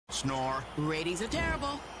snore. Ratings are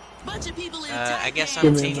terrible. Bunch of people in I guess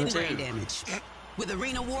I'm taking brain damage. With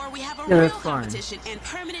Arena War, we have a Yeah, real that's fine. competition and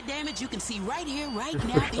permanent damage you can see right here, right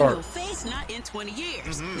now, in your face, not in 20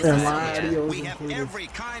 years. Yeah, my audio is We have included. every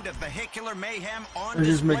kind of vehicular mayhem on I'm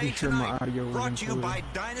just display making sure my tonight. audio is Brought to you included. by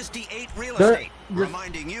Dynasty 8 Real That- Estate,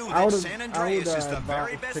 reminding you I that would've- San I Andreas would, is the advise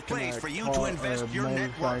very best picking place a for you car to invest or your net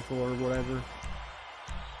worth. motorcycle or whatever,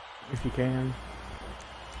 if you can.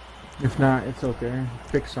 If not, it's okay.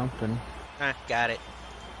 Pick something. Got it.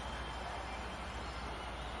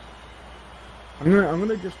 I'm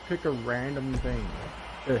gonna just pick a random thing.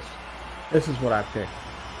 This is what I picked.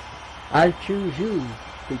 I choose you,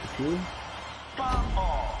 Pikachu. Bomb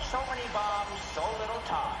ball. So many bombs, so little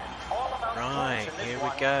time. All about Right, close in this here we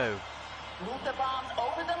one. go. Move the bombs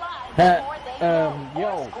over the line before they go. Yo,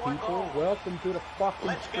 Or score people, goals. welcome to the fucking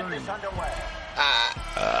Let's get stream. this underway.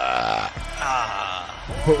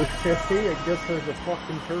 Okay, I guess there's a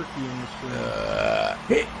fucking turkey in the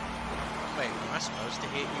stream. Wait, am I supposed to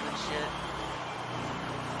hit you and shit?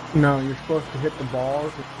 No, you're supposed to hit the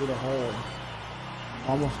balls through the hole.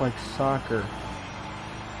 Almost like soccer.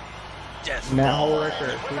 Death Now ball. right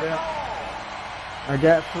there, see that? I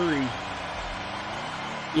got 3.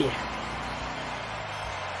 Yeah.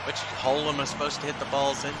 Which hole am I supposed to hit the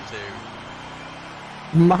balls into?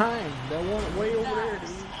 Mine, that one way over there, dude.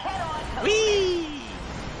 Head on. Whee!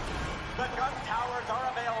 The gun towers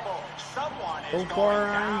are available. Someone is So going far,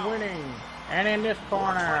 down. I'm winning. And in this Looks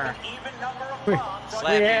corner. like an even number of Wait, bombs.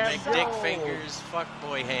 Slap Yeah, you, big dick go. fingers,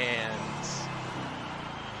 fuckboy hands.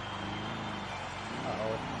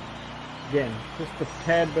 Uh-oh. Again, just a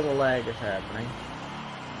tad bit of lag is happening.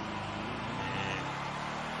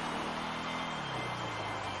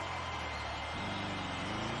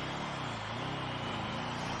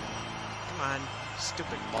 Come on,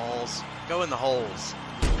 stupid balls. Go in the holes.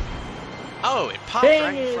 Oh, it popped Dang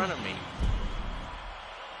right in it. front of me.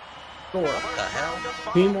 Score. What the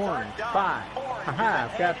hell? Team Orange, 5. Haha,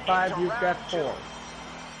 I've got 5, you've got 4.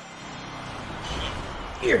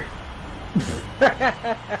 Here.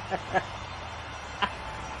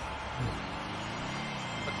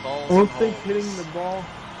 Put balls I don't in think holes. hitting the ball.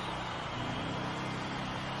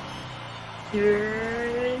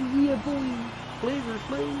 Yeah, boy. Flavor,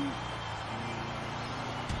 flavor.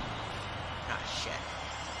 Ah, shit.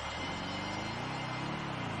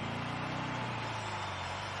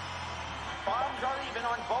 Bombs are even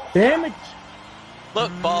on both Damn it. sides.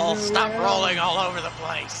 Look, balls, stop rolling all over the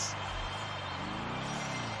place.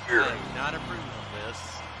 I do not approve of this.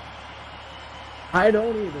 I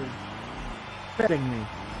don't either. Petting me.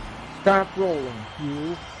 Stop rolling,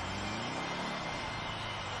 you.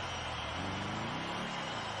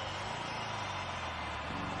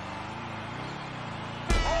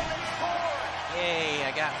 Yay,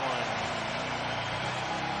 I got one.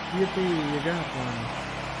 Yippee, you got one.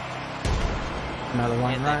 Another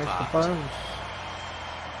one And they right to popped. post.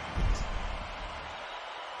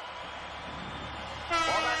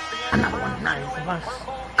 Well, that's the end of Another one round nice two, of and us.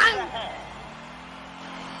 purple is ahead.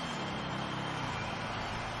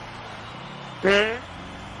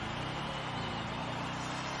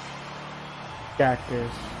 Got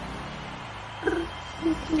this.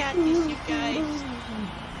 Got this, you guys.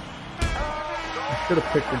 I should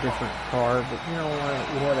have picked a different car, but you know what?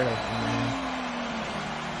 What else, man?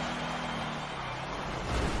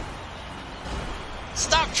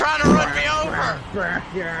 Stop trying to run me over!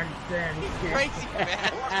 Crazy Looks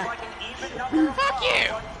bastard. like an even number of Fuck bombs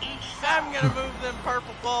you. on each I'm side. gonna move them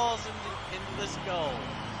purple balls into this goal.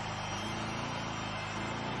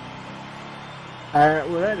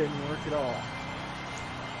 Well, that didn't work at all.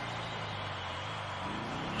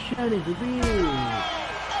 Shiny the beer.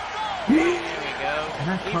 There we go. Can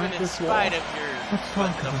I climb Even in this spite wall? of your Let's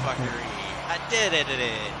talk button of about that. fuckery, I did it.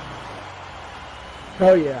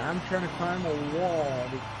 Oh yeah, I'm trying to climb a wall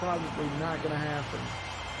that's probably not gonna happen.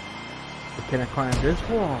 But can I climb this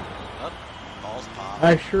wall? Oh, balls pop.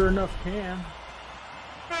 I sure enough can.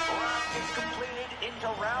 Round is completed into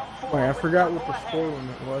round 4. Wait, I with forgot what purple the ahead. score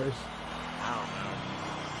limit was. I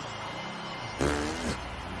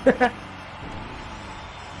don't know.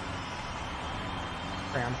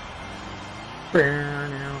 Bam. Bam,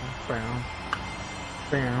 now, bam.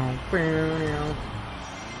 Bam, bam, now.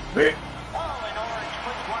 Oh, and Orange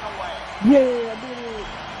puts one away. Yeah, I did it.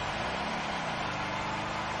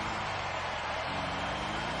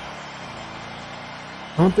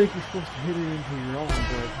 I don't think you're supposed to hit it into your own, but...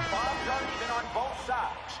 Bombs are even on both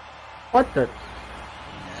sides. What the?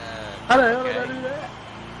 How the hell okay. did I do that?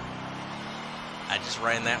 I just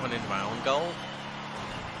ran that one into my own goal.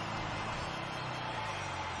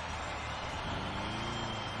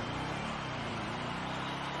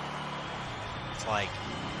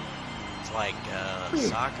 It's like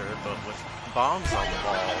soccer, but with bombs on the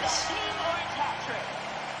balls.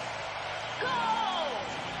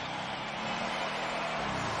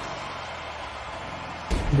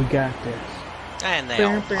 We got this. And they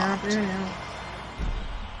all popped.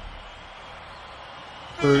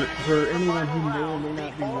 For anyone who may or may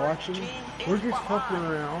not be watching, we're just fucking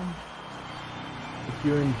around. If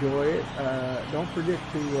you enjoy it, don't forget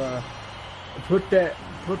to put that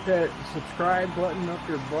subscribe button up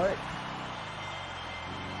your butt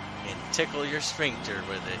And tickle your sphincter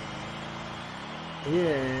with it.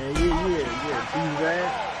 Yeah. Do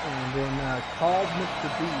that, and then call Mr.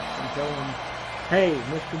 Beast and tell him, hey,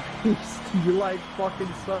 Mr. Beast, do you like fucking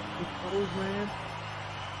sucking clothes, man?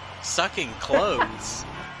 Sucking clothes?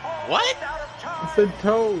 What? I said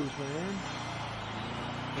toes, man.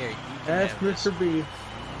 Here, you can Ask have this. Mr. Beast.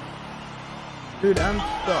 Dude, I'm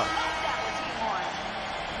stuck.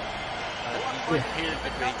 You appear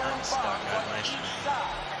to be unstuck on my screen.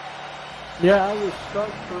 Yeah, I was stuck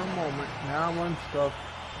for a moment. Now I'm unstuck.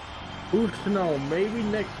 Who's to know? Maybe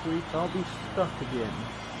next week I'll be stuck again.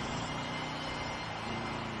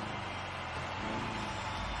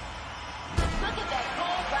 Look at that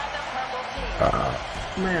gold by the purple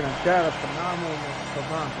team. Man, I've got a phenomenal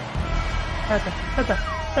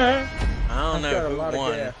I don't know got a who lot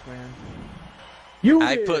won. of gas, man. You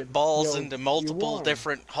I did. put balls Yo, into you multiple won.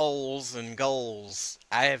 different holes and goals.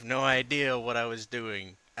 I have no idea what I was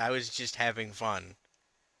doing. I was just having fun.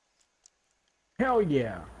 Hell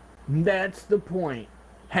yeah. That's the point.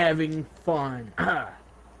 Having fun.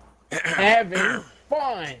 Having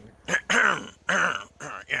fun.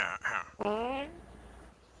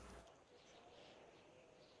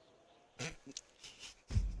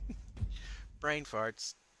 Brain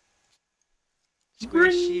farts.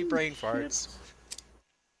 Squishy brain farts.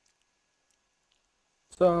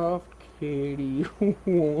 Soft kitty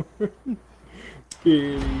warm.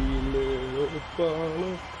 Kitty little ball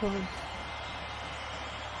of fun.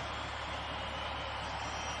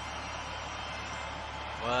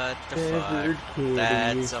 What the Feathered fuck? kitty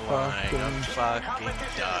That's a line fucking- of fucking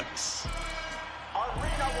ducks.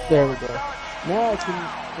 There we go. Now I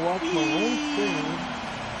can watch my own stream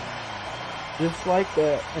just like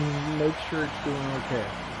that and make sure it's doing okay.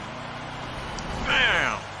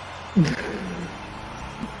 Bam!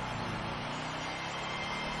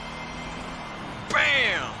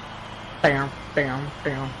 Bam! Bam, bam,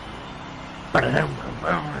 bam. Ba-da-dum,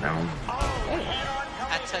 ba-da-dum.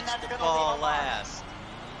 I touched the ball last.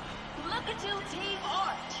 Look at you, Team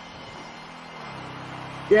Arch.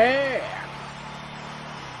 Yeah!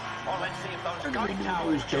 Well, let's see if those Look gun at me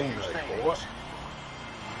towers do change those donuts, things. boy.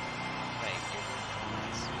 Wait,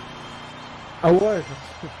 I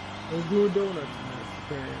was doing donuts,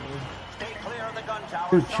 apparently. Stay clear of the gun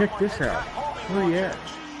towers. Dude, check Someone this has out. got homing Where you at?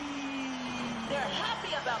 launchers. They're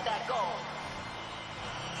happy about that goal.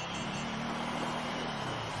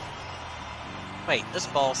 wait, this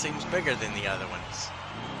ball seems bigger than the other ones.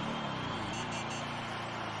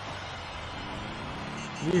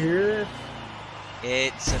 You hear this?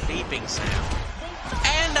 It's a beeping sound.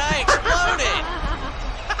 And I exploded!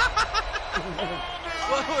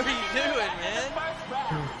 What were you doing, man? First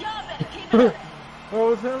round. Y'all better keep it up. I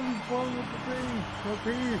was having fun with the thing up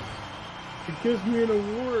here. It gives me an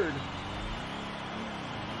award.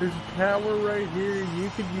 There's a tower right here. You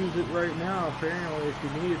could use it right now, apparently, if you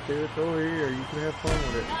needed to. It's over here. You can have fun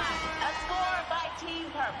with it. A score by Team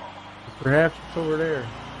Purple. Perhaps it's over there.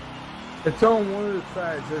 It's on one of the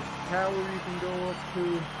sides. There's a tower you can go up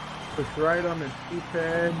to. It's right on the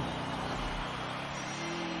keypad.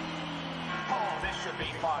 Oh, this should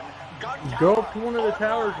be fun. Gun Go tower. up to one of the Oh,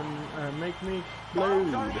 towers my. and make me Bombs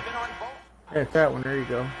explode. aren't even on both. Yeah, it's that one. There you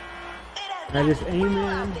go. It has I just got aim real in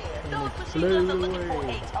out and there. Those machine explode guns are looking for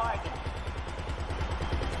away. a target.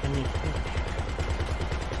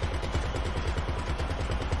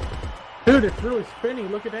 Dude, it's really spinning.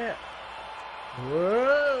 Look at that.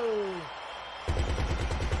 Whoa.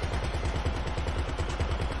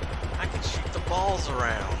 I can shoot the balls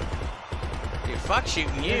around. Dude, fuck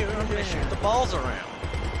shooting you. I'm gonna shoot the balls around.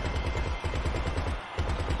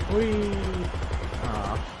 Whee.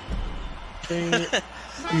 Aw. Dang it.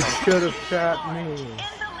 You should have shot me. In the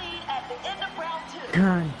lead at the end of round 2.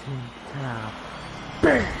 Content top.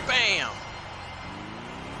 Bam!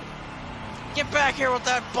 Get back here with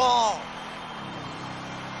that ball!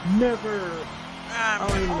 Never. I I'm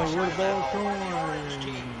don't even know gonna where the shoot that ball's ball in the orange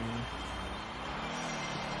going. team.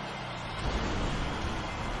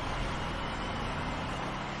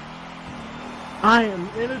 I am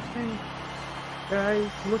innocent. Guys,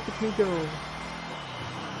 look at me go.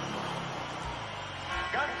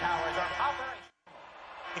 Gun towers are operational.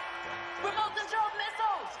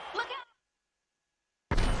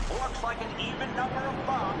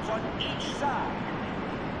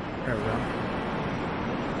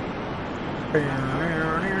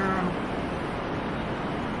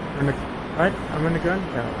 What? I'm in the gun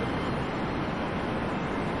tower.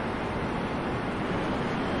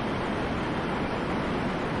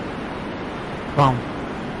 Boom.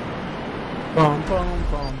 Boom, boom,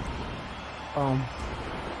 boom. Boom.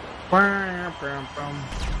 Bam, bam, bam.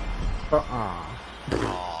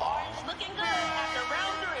 Looking good after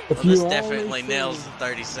round 3. If Well, you this only definitely see- nails the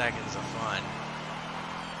 30 seconds of fun.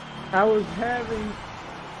 I was having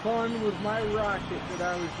fun with my rocket that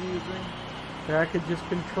I was using that I could just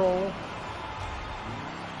control.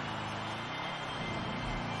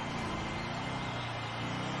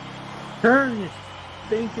 Turn, you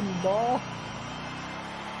stinking ball.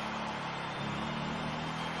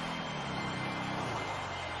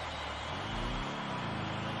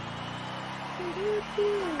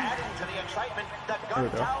 Adding to the excitement, the There gun we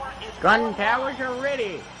go. tower is Gun towers are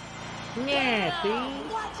ready. Yeah,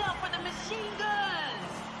 see? Watch out for the machine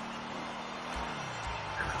guns.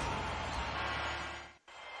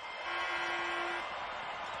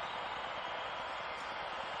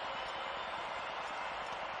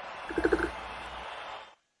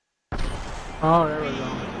 Oh, there we go.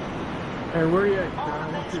 Hey, where you at,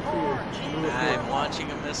 John? What's your fear? I'm launching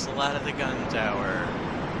a missile out of the gun tower.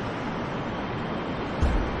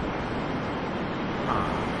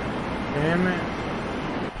 Damn it.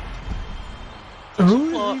 Did you Who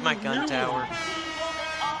blow is up my even gun doing tower?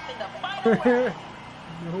 Off in the final round.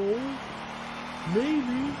 No.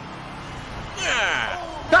 Maybe.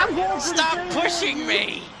 Yeah. Stop going for the Stop damn pushing thing.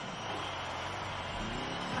 me!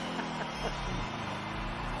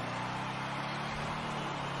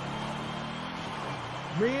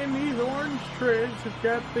 Man, these orange treads have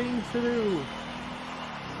got things to do.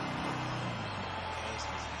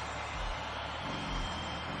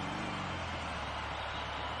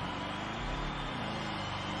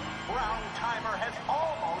 round timer has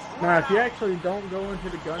almost Now, run if you out. actually don't go into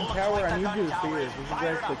the gun tower, I need you to see this. This is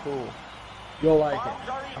actually cool. You'll like it. Bombs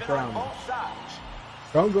are I even on promise. both sides.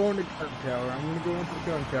 Don't go into the gun tower. I'm going to go into the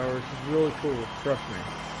gun tower. This is really cool. Trust me.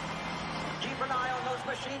 Keep an eye on those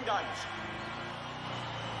machine guns.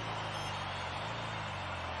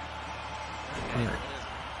 Alright.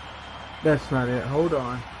 That's not it. Hold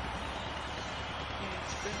on.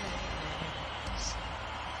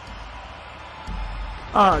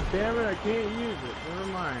 Ah, damn it. I can't use it. Never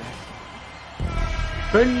mind.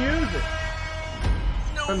 Couldn't use it.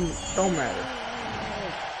 Don't matter.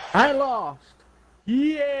 I lost.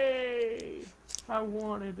 Yay! I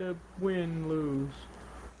wanted to win, lose.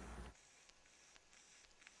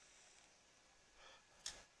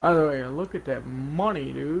 By the way, look at that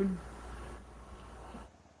money, dude.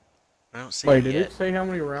 I don't see Wait, it did yet. it say how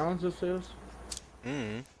many rounds this is?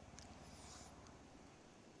 Mm.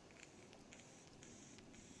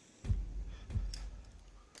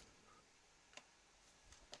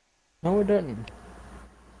 No, it doesn't.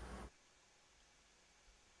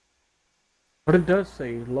 But it does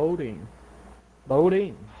say loading.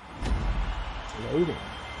 Loading. Loading.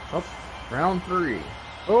 Up. Round 3.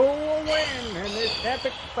 Who will win in this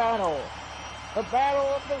epic battle? The battle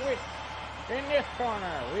of the wits. In this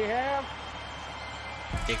corner, we have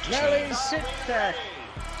Dick Nelly cheese. Sitsack.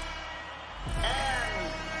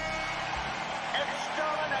 And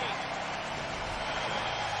exterminate.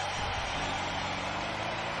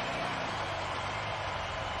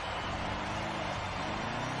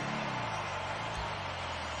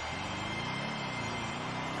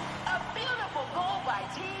 A beautiful goal by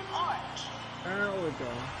Team Arch. There we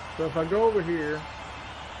go. So if I go over here,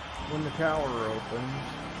 when the tower opens,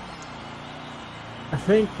 I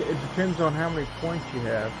think it depends on how many points you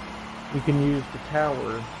have. You can use the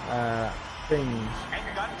tower things.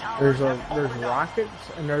 And gun towers There's have there's opened up. rockets,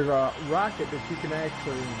 and there's a rocket that you can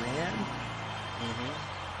actually man.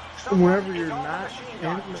 Mm-hmm. And whenever Someone you're is on the not machine in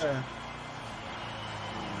guns. the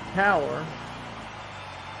tower,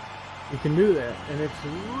 you can do that, and it's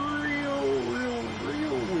real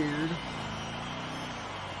weird.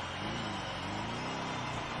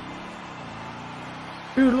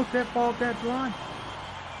 Dude, look, that ball got blind.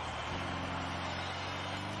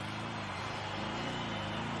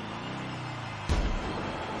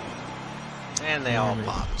 And they all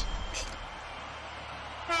popped.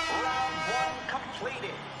 Round 1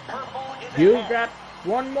 completed. Purple is You ahead. got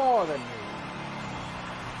one more than me.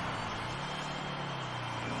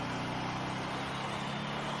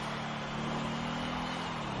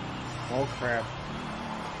 Oh crap.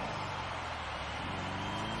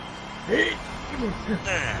 Hey.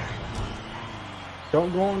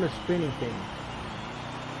 Don't go on the spinny thing.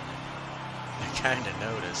 I kinda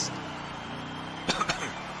noticed.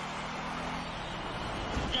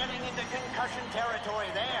 Getting into concussion territory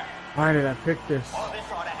there. Why did I pick this? Oh, this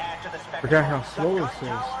ought to add to the spectacle. Forgot how slow The this gun is.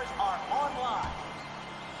 towers are online.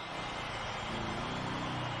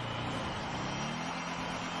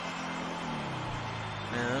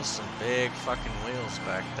 Man, there's some big fucking wheels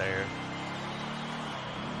back there.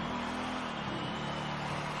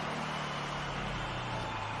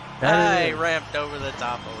 I ramped over the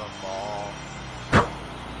top of the ball.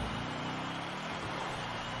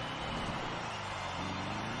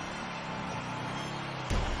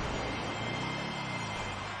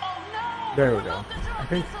 There we go. I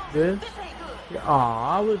think this.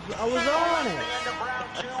 Aw, I was on it. The end of round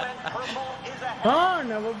 2 and purple is ahead.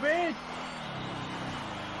 Son of a bitch!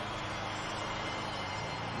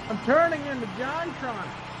 I'm turning into JonTron.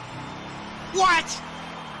 What?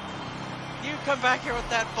 You come back here with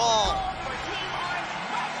that ball.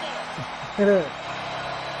 It's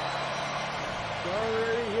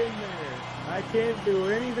already in there. I can't do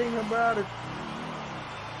anything about it.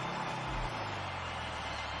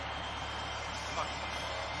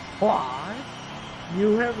 Why?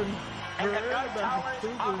 You haven't And heard the gun about tower the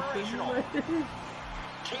is super operational. simulators?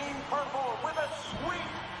 Team purple with a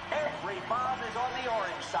sweep. Every bomb is on the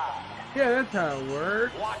orange side. Yeah, that's how it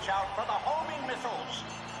works. Watch out for the homing missiles.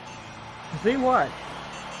 See what?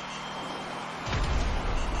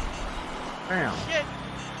 Bam. Shit.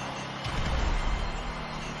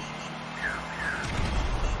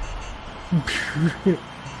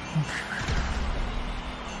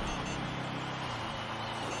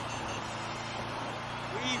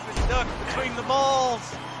 Weave and duck between the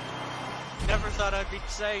balls. Never thought I'd be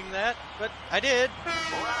saying that, but I did.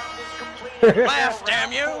 Round is completed. Blast, Now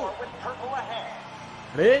damn you! round 4 with purple ahead.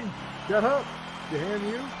 Red, shut up. Damn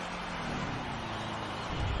you.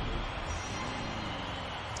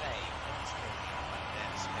 Hey, don't spin me out like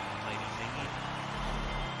that, spinning lady thingy.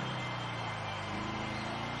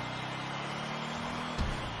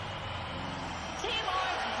 Team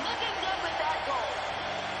Orange looking good with that goal.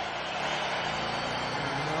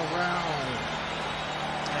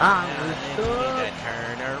 I'm Need stuck. to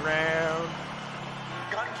turn around.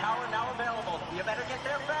 Gun tower now available. You better get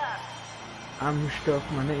there fast. I'm stuck.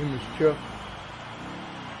 My name is Chuck.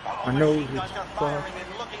 Oh, I know machine guns it's are firing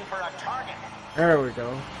and looking for a target. There we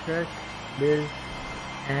go. Check this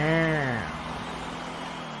out.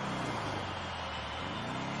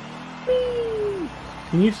 Whee!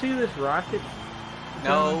 Can you see this rocket?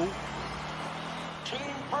 No. Team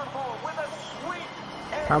purple with a sweep.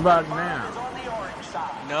 How about Every bomb now? is on the orange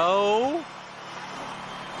side. No.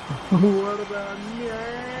 What about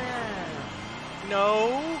now?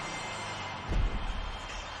 No.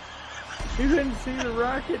 You didn't see the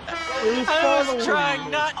rocket? It was I was following trying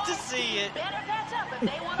you. not to see it. Better catch up if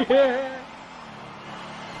they want to win. Yeah.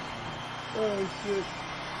 Oh shit.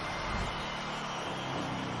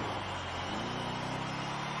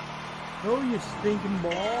 Oh, you stinking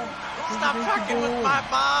ball. What Stop do you think fucking you're with doing? my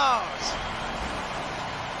balls.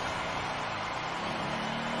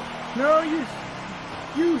 No,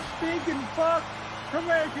 you stinking fuck. Come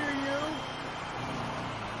back here, you.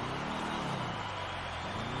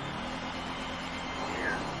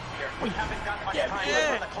 We haven't got much time Yeah.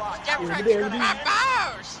 left on the clock. Stop How fucking is it with gonna my end?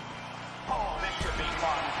 balls. Oh, this should be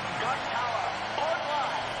fun. Gun tower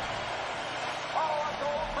online. Oh, a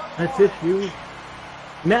goal from That's it, Orange. you.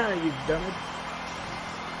 Now you've done it.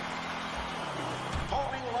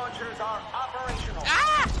 Homing launchers are operational.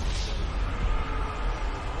 Ah!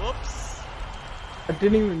 Whoops. I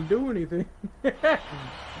didn't even do anything.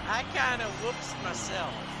 I kind of whoops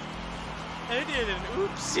myself. I did an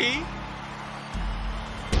oopsie.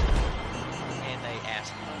 And they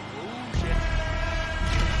asked me, oh shit.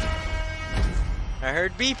 I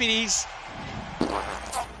heard beepies.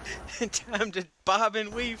 Time to bob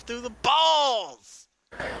and weave through the balls.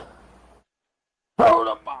 Hold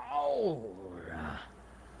the ball.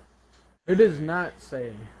 It does not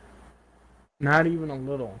say. Not even a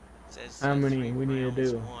little. It says How many 3 we need to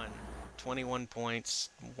rounds, do? 21 points,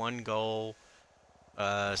 1 goal,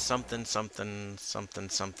 something, something, something,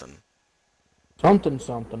 something. Something,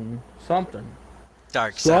 something, something.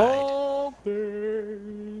 Dark side.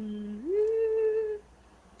 Something.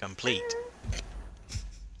 Complete.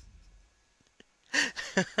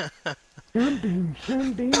 Something,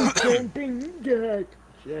 something, something, Jack.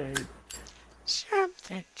 Jack.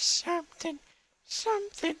 Something, something,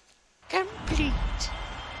 something complete.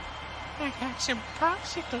 I got some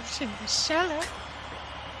popsicles in the cellar.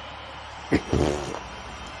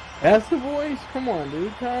 That's the voice? Come on,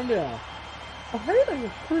 dude, calm down. Oh, hey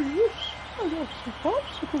there, Chris. I got some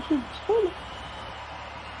popsicles in the cellar.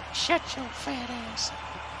 Shut your fat ass.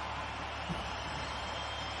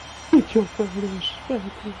 Get your photos back.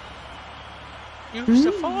 Use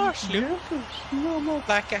the force, Luke. No more.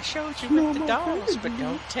 Like I showed you No with the more dolls, but parody.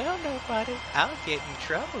 don't tell nobody. I'll get in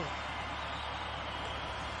trouble.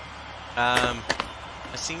 I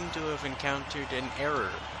seem to have encountered an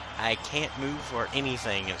error. I can't move or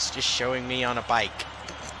anything. It's just showing me on a bike.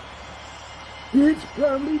 It's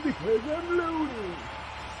probably because I'm loading.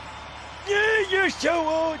 Yeah, you're so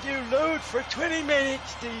old you load for 20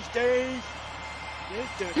 minutes these days.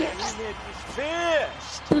 The internet is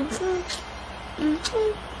fast.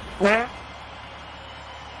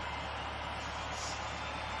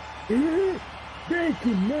 Back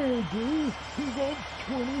in my day, he got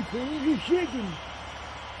 20 frames a second.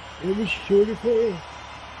 It was sort of fast.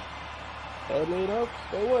 Oddly enough,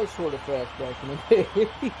 it was sort of fast back in the day.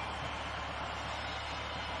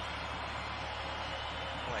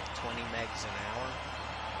 Like 20 megs an hour?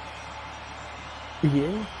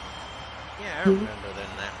 Yeah. Yeah, I remember then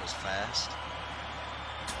that was fast.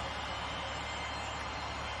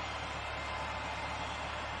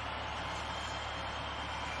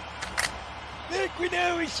 Back when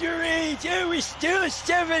I was your age, I was still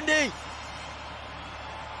 70!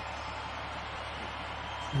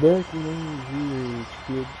 Back when I was your age,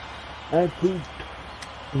 kid, I pooped.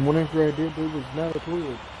 And whenever I did, it was not a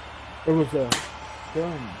toilet. It was a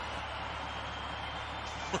gun.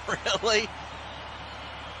 Really?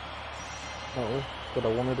 Oh, but I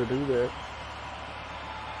wanted to do that.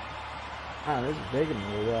 Ah, this is taking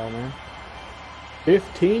me a while, man.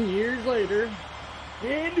 15 years later,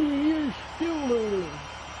 and we're still loading.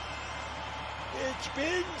 It's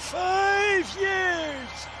been 5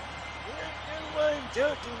 years! I don't know why I'm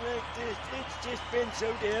talking like this. It's just been so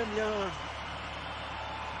damn long.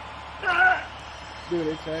 Dude,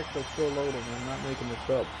 it's actually still loading. I'm not making this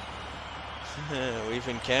up. We've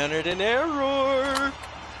encountered an error!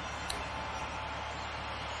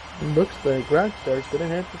 Looks like Rockstar's gonna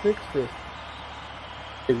have to fix this.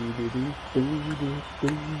 It's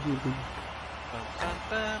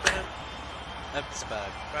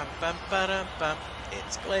bug. Bum bum ba-dum bum.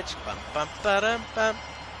 It's glitch. Bum bum ba-dum bum.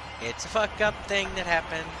 It's a fuck up thing that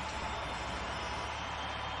happened.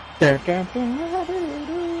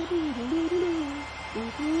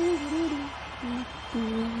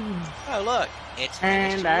 Oh look, it's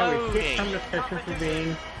finished And I was kicked loading. from the session for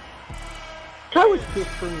being... I was kicked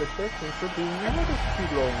from the session for being a little too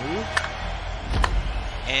long.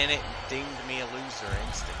 And it deemed me a loser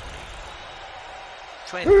instantly.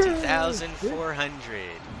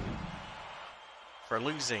 20,400 for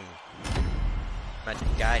losing. My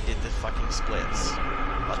guy did the fucking splits.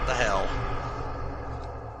 What the hell?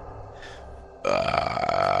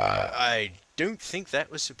 I don't think that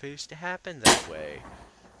was supposed to happen that way.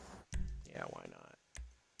 Yeah, why not?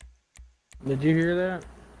 Did you hear that?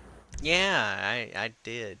 Yeah, I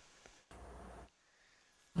did.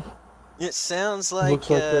 It sounds like, Looks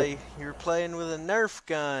like you're playing with a Nerf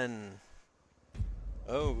gun.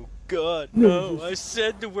 Oh god, No, no, I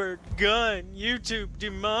said the word gun. YouTube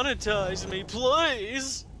demonetize me,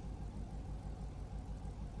 please!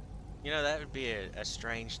 You know, that would be a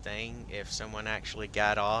strange thing if someone actually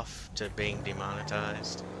got off to being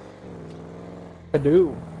demonetized. I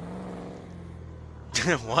do.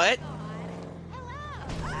 What?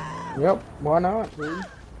 Yep, why not, dude?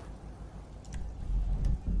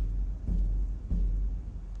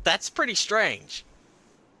 That's pretty strange.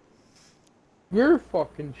 You're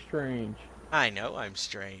fucking strange. I know I'm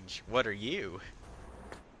strange. What are you?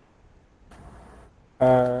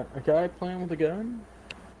 A guy playing with a gun?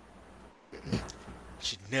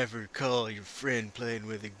 Should never call your friend playing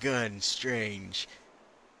with a gun strange.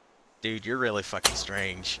 Dude, you're really fucking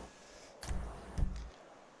strange.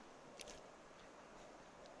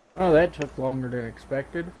 Oh, that took longer than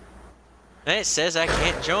expected. And it says I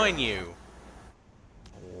can't join you.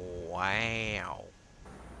 Wow.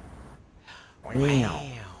 Wow.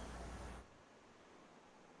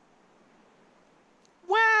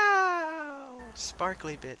 Wow!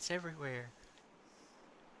 Sparkly bits everywhere.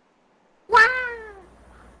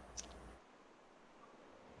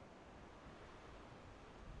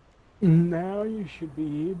 Now you should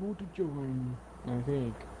be able to join, I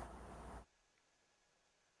think.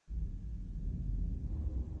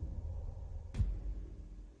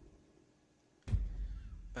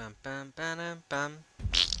 Bum bum bum bum.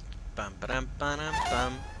 Bum ba-dum ba-dum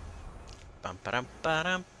bum. Bum ba-dum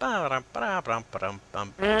ba-dum ba-dum ba-dum ba-dum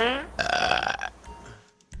bum.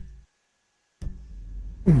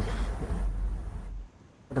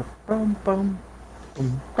 Bum bum bum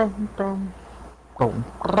bum bum bum bum bum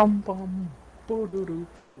bum bum bum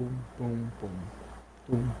bum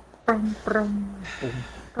bum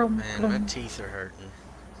bum. Man, my teeth are hurting.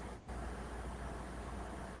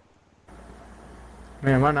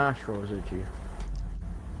 Man, my nostril is itchy.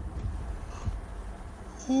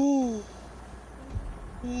 Ooh.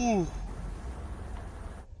 Ooh.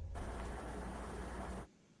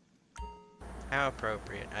 How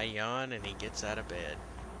appropriate. I yawn and he gets out of bed.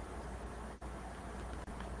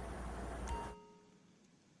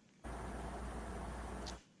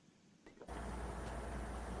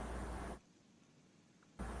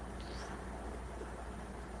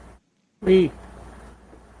 Me.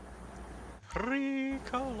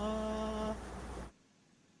 Ricola.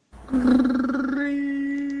 Ricola.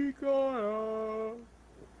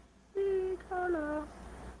 Ricola.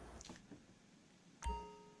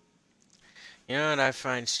 You know what I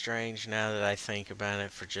find strange now that I think about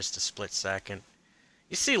it for just a split second?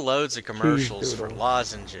 You see loads of commercials for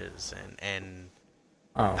lozenges and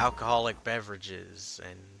alcoholic beverages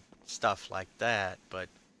and stuff like that, but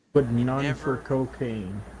none for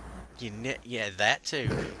cocaine. Yeah, that too.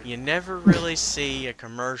 You never really see a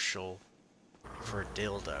commercial for a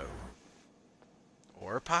dildo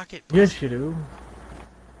or a pocket pussy. Yes, you do.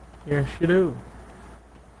 Yes, you do.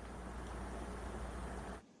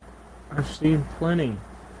 I've seen plenty.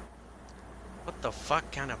 What the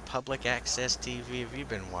fuck kind of public access TV have you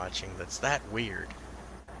been watching that's that weird?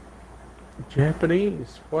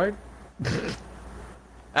 Japanese? What?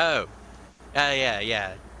 Oh.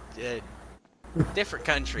 Yeah. Different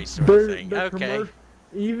countries sort of thing. Okay.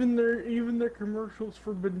 Even their commercials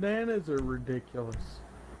for bananas are ridiculous.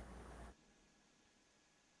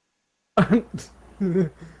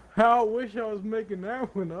 How I wish I was making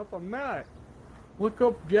that one up. I'm not. Look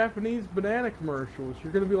up Japanese banana commercials.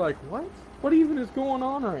 You're gonna be like, what? What even is going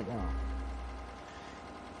on right now?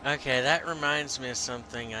 Okay, that reminds me of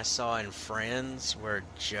something I saw in Friends where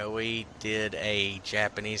Joey did a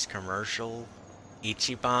Japanese commercial.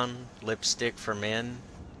 Ichiban lipstick for men.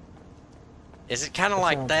 Is it kind of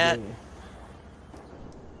like that? Gay.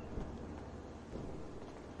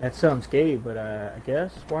 That sounds gay, but I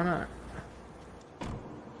guess why not?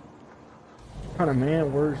 What kind of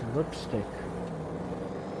man wears lipstick?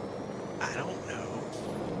 I don't know.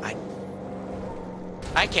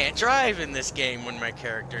 I can't drive in this game when my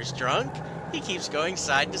character's drunk. He keeps going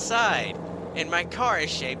side to side, and my car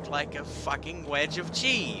is shaped like a fucking wedge of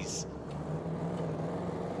cheese.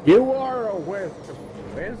 You are a wedge of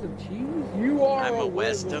cheese? You are I'm a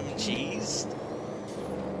wedge Westum cheese.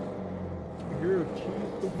 You're a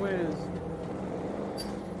cheese the whiz.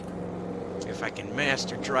 If I can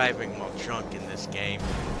master driving while drunk in this game.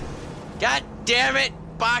 God damn it!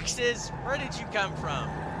 Boxes! Where did you come from?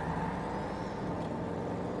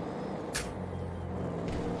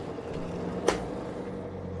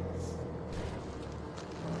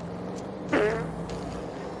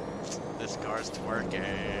 This car's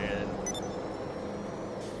twerking.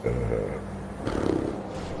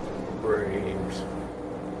 Brains.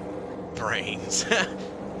 Brains.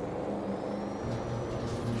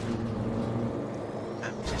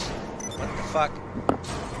 I'm just... What the fuck?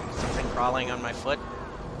 Something crawling on my foot?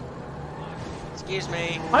 Excuse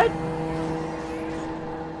me. What?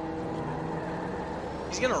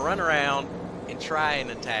 He's gonna run around and try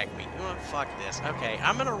and attack me. You know what? Fuck this. Okay,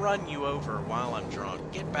 I'm gonna run you over while I'm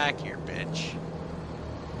drunk. Get back here, bitch.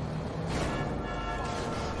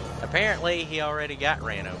 Apparently, he already got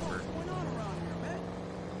ran over.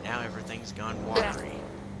 Now everything's gone watery.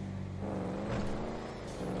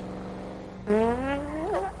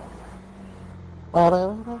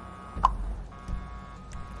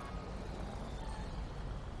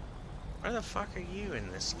 Where the fuck are you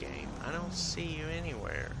in this game? I don't see you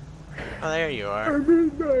anywhere. Oh, there you are. I'm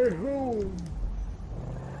in my home.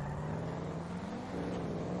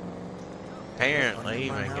 Apparently,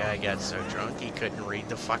 my guy got so drunk he couldn't read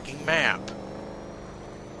the fucking map.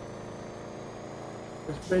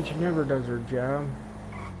 This bitch never does her job.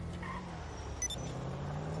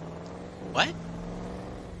 What?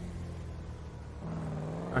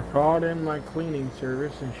 I called in my cleaning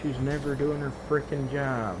service and she's never doing her frickin'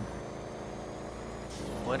 job.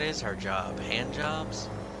 What is her job? Hand jobs?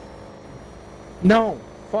 No!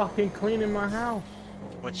 Fucking cleaning my house.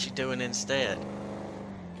 What's she doing instead?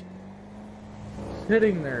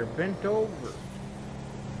 Sitting there, bent over.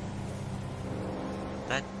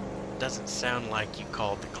 That doesn't sound like you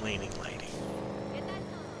called the cleaning lady.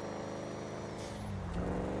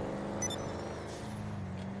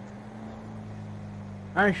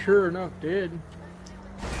 I sure enough did.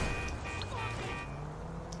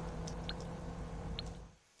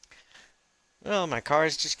 Well, my car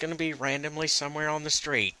is just gonna be randomly somewhere on the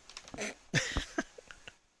street.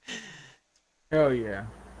 Hell yeah.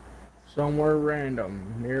 Somewhere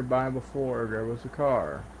random, nearby before there was a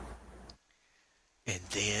car. And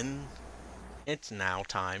then It's now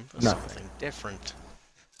time for Nothing. something different.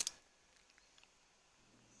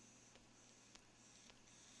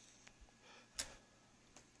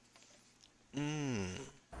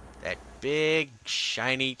 That big,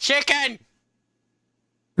 shiny chicken!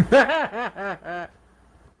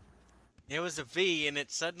 It was a V and it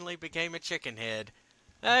suddenly became a chicken head.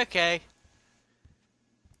 Okay.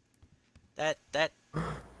 That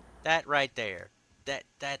right there.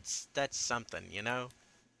 That's something, you know?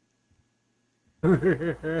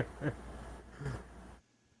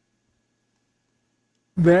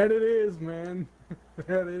 That it is, man.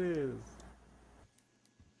 That it is.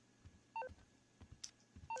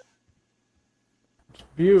 It's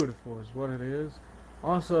beautiful, is what it is.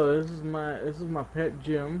 Also, this is my pet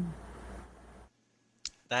Jim.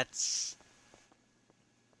 It's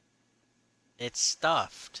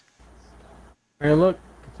stuffed. Hey, look,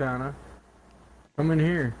 Katana. Come in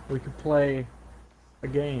here. We could play a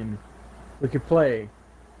game. We could play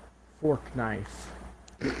fork knife.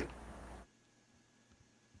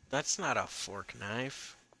 That's not a fork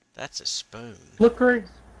knife. That's a spoon. Look, right.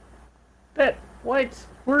 That what?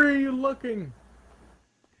 Where are you looking?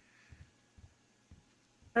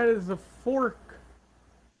 That is a fork.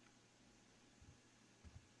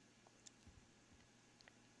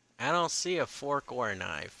 I don't see a fork or a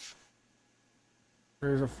knife.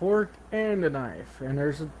 There's a fork and a knife, and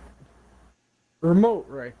there's a remote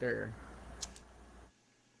right there.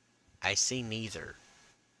 I see neither.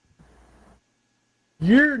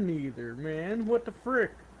 You're neither, man. What the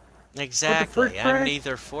frick? Exactly. frick, I'm Frank?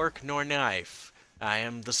 neither fork nor knife. I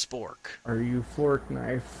am the spork. Are you fork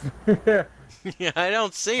knife? Yeah, I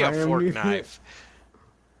don't see a I am fork neither- knife.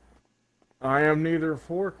 I am neither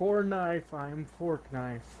fork or knife. I am fork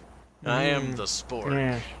knife. I am the spork.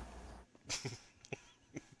 Yeah.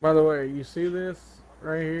 By the way, you see this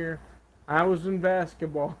right here? I was in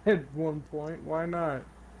basketball at one point. Why not?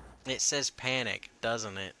 It says panic,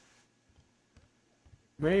 doesn't it?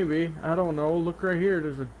 Maybe. I don't know. Look right here.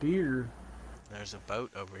 There's a deer. There's a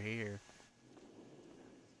boat over here.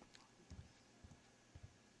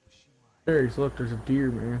 There, look. There's a deer,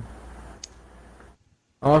 man.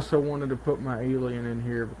 I also wanted to put my alien in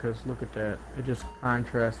here because look at that. It just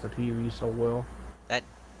contrasts the TV so well. That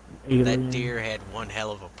Alien. deer had one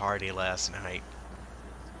hell of a party last night.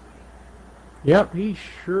 Yep, he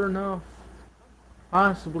sure enough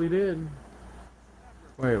possibly did.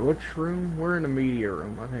 Wait, which room? We're in the media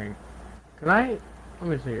room, I think. Can I? Let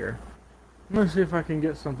me see here. I'm gonna see if I can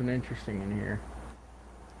get something interesting in here.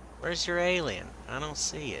 Where's your alien? I don't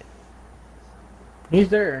see it. He's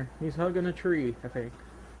there. He's hugging a tree, I think.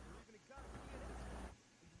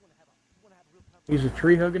 He's a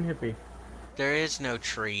tree-hugging hippie. There is no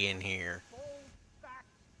tree in here.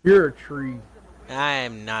 You're a tree. I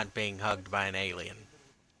am not being hugged by an alien.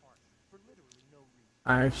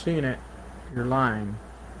 I've seen it. You're lying.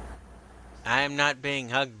 I am not being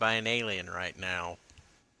hugged by an alien right now.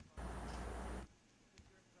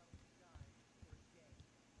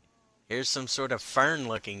 Here's some sort of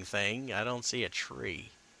fern-looking thing. I don't see a tree.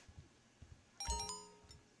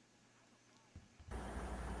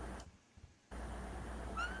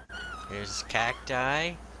 Here's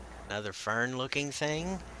cacti. Another fern-looking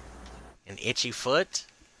thing. An itchy foot.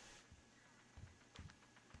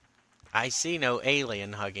 I see no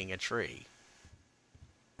alien hugging a tree.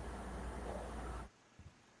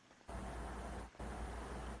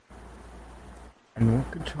 And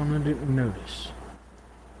what Katana didn't notice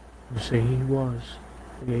was that he was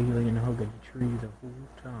the alien hugging the tree the whole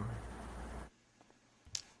time.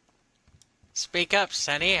 Speak up,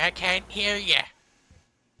 Sonny. I can't hear you.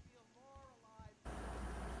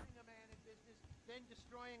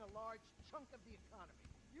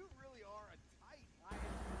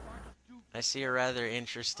 I see a rather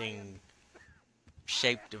interesting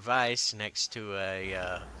shaped device next to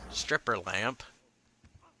a stripper lamp.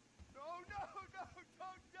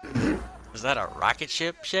 Is that a rocket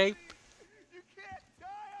ship shape?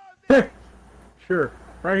 Sure.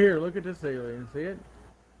 Right here, look at this alien. See it?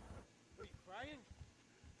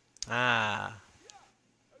 Ah.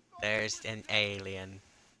 There's an alien.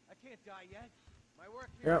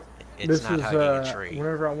 Yep. It's this not is hugging a tree.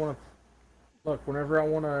 whenever I want to look. Whenever I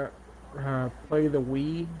want to play the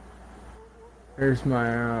Wii, there's my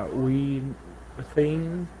Wii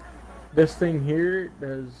thing. This thing here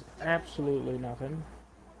does absolutely nothing.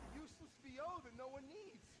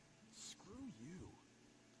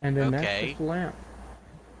 And then that's Okay. just the lamp.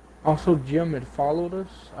 Also, Jim had followed us.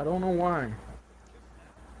 I don't know why.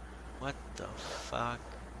 What the fuck?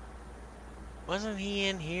 Wasn't he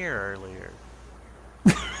in here earlier?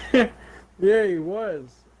 Yeah, he was.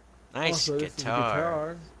 Nice Also, this is a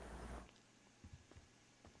guitar.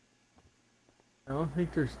 I don't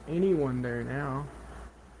think there's anyone there now.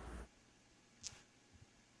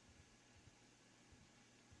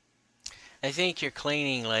 I think your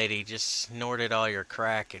cleaning lady just snorted all your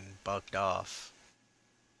crack and bucked off.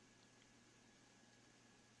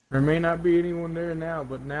 There may not be anyone there now,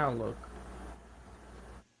 but now look.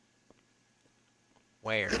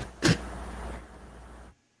 Where?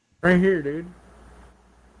 Right here, dude.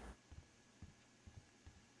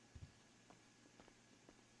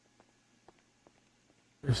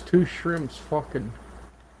 There's two shrimps fucking.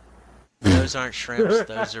 Those aren't shrimps,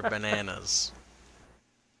 those are bananas.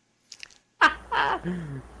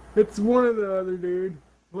 It's one or the other, dude.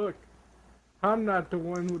 Look. I'm not the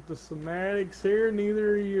one with the semantics here,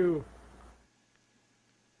 neither are you.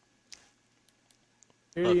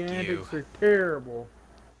 Look, The antics are terrible.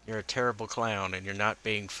 You're a terrible clown and you're not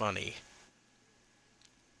being funny.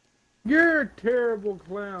 You're a terrible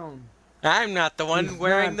clown. I'm not the one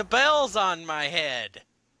wearing the bells on my head.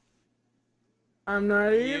 I'm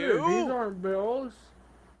not either. You? These aren't bells.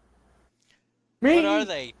 Me? What are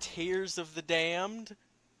they? Tears of the damned?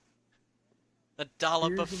 A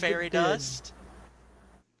dollop of fairy dust?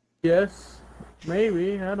 Yes.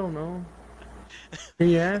 Maybe. I don't know. Can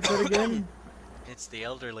you ask it again? It's the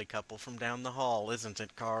elderly couple from down the hall, isn't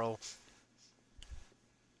it, Carl?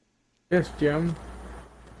 Yes, Jim.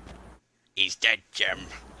 He's dead, Jim.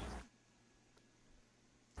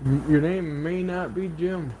 Your name may not be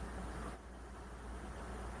Jim.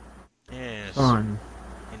 Yes. Son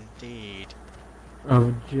Indeed.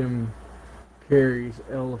 of Jim Carrey's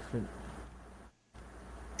elephant.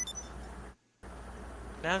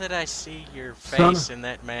 Now that I see your face in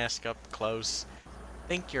that mask up close, I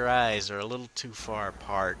think your eyes are a little too far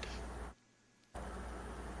apart.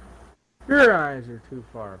 Your eyes are too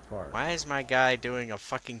far apart. Why is my guy doing a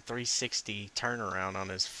fucking 360 turnaround on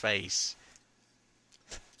his face?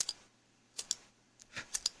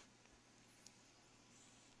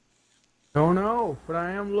 Don't know, but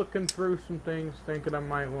I am looking through some things, thinking I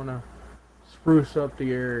might want to spruce up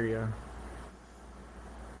the area.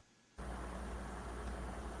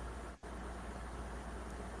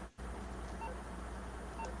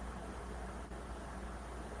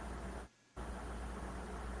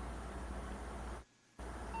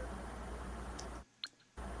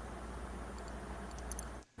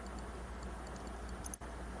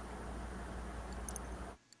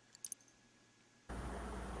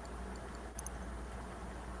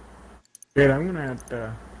 Dude, I'm gonna have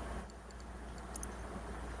to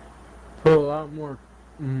put a lot more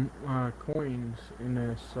coins in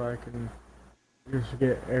this so I can just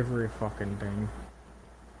get every fucking thing.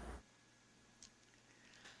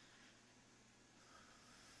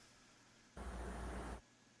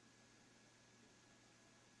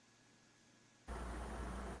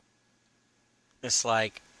 It's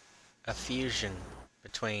like a fusion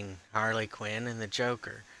between Harley Quinn and the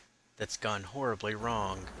Joker that's gone horribly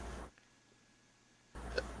wrong.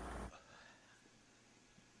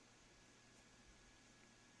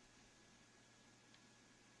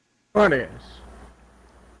 What is?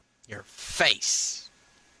 Your face.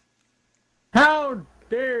 How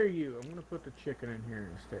dare you? I'm gonna put the chicken in here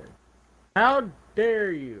instead. How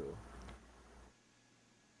dare you?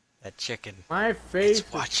 That chicken. My face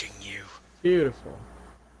is watching you. Beautiful.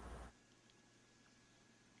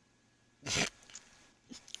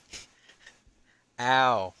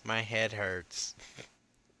 Ow, my head hurts.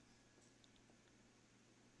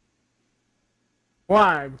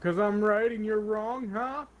 Why? Because I'm right and you're wrong,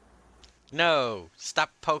 huh? No, stop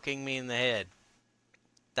poking me in the head.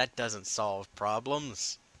 That doesn't solve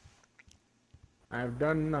problems. I've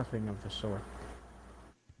done nothing of the sort.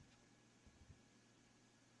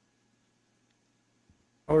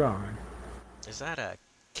 Hold on. Is that a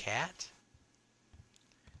cat?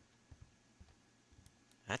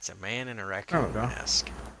 That's a man in a raccoon mask.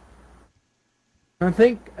 I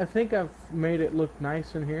think I've made it look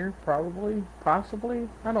nice in here. Probably, possibly.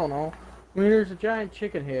 I don't know. I mean, there's a giant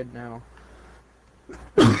chicken head now.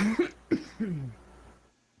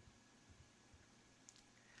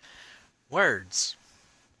 Words.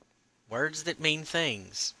 Words that mean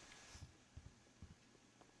things.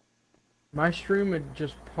 My stream had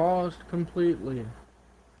just paused completely.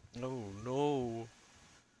 Oh no.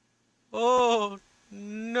 Oh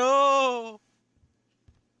no.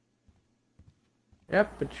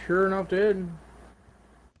 Yep, it sure enough did.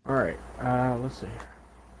 Alright, let's see.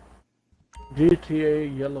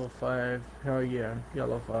 GTA Yellow 5. Hell yeah,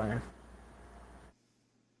 Yellow 5.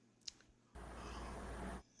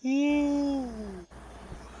 Ooh.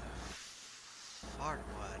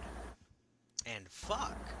 Fartwood. And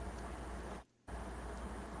fuck.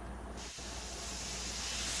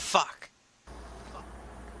 Fuck.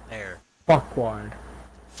 Fuck wide.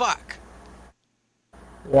 Fuck.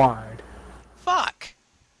 Wide. Fuck.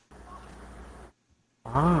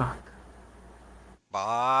 Fuck.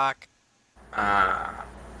 Fuck.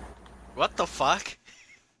 What the fuck?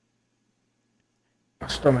 My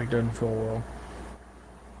stomach doesn't feel well.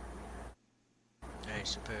 I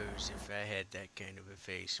suppose if I had that kind of a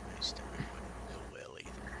face, my stomach wouldn't go well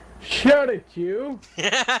either. Shut it, you!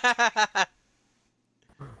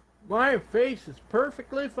 My face is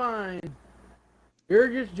perfectly fine. You're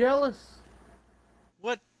just jealous.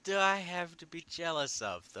 What do I have to be jealous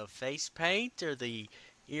of? The face paint or the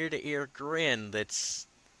ear-to-ear grin that's,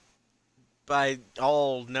 by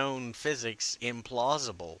all known physics,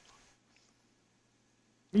 implausible?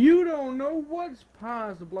 You don't know what's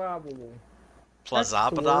possible.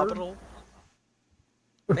 Plausible?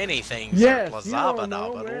 Many things yes, are you don't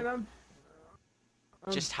know, plausible. man.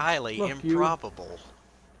 Just highly look, improbable.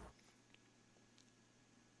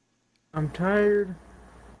 I'm tired.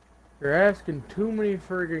 You're asking too many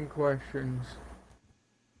friggin' questions.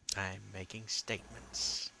 I'm making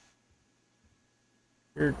statements.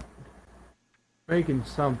 You're making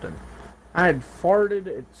something. I had farted.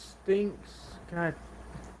 It stinks. God,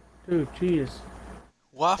 dude, jeez.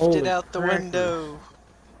 Wafted out the window.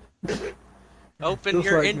 Open Just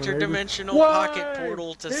your like my neighbor. interdimensional Why? pocket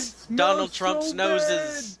portal to It smells Donald Trump's so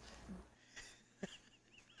noses.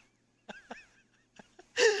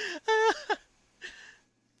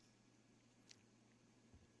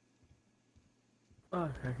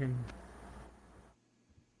 Fuck, I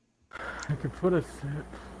can put a...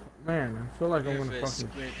 Man, I feel like I'm gonna If I fucking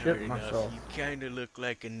squint shit hard enough, myself. you kinda look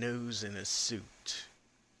like a nose in a suit.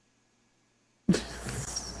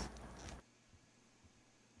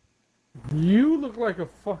 You look like a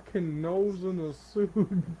fucking nose in a suit.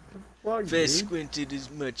 Fuck, If I dude. squinted as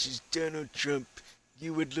much as Donald Trump,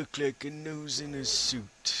 you would look like a nose in a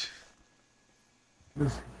suit.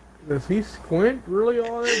 Does he squint really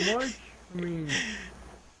all that much? I mean...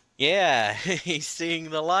 Yeah, he's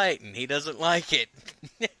seeing the light and he doesn't like it.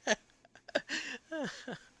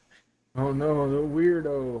 Oh no, the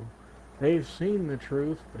weirdo. They've seen the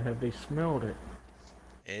truth, but have they smelled it?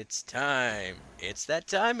 It's time. It's that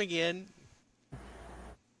time again.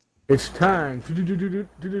 It's time.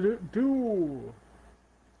 Do.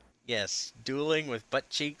 Yes, dueling with butt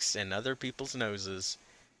cheeks and other people's noses.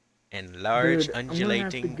 And large Dude,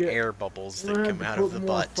 undulating air bubbles that come out of the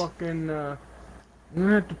butt. I'm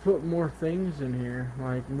gonna have to put more things in here,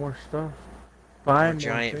 like more stuff. Buy More more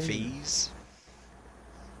giant things. V's.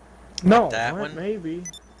 No, that what, one? maybe.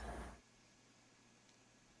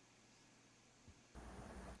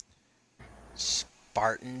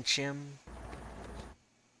 Spartan Chim.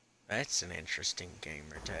 That's an interesting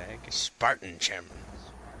gamer tag. Spartan Chim.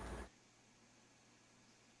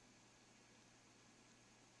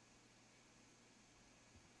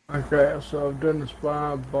 Okay, so I've done the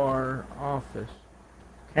spa bar office.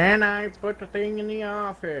 Can I put the thing in the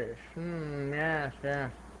office? Yes.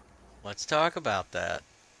 Let's talk about that.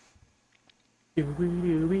 Do.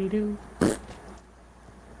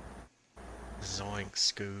 Zoink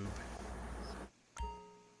Scoob.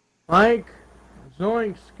 Like,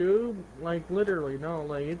 Zoink, Scoob. Like, literally, no,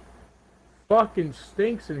 like, it fucking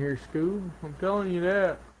stinks in here, Scoob. I'm telling you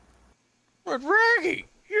that. But Raggy,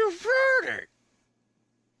 you farted!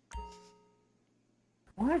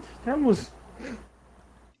 What? That was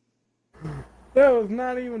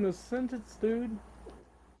not even a sentence, dude.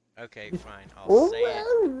 Okay, fine. I'll say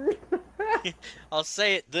it. I'll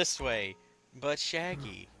say it this way. But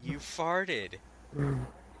Shaggy, you farted.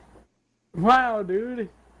 Wow, dude.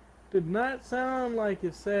 Did not sound like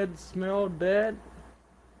it said smelled dead.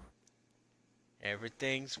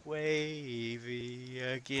 Everything's wavy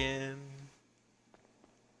again.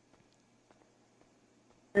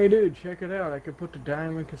 Hey, dude, check it out. I could put the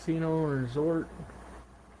Diamond Casino and Resort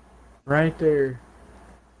right there.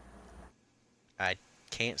 I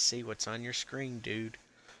can't see what's on your screen, dude.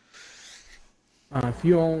 If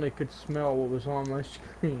you only could smell what was on my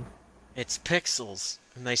screen. It's pixels,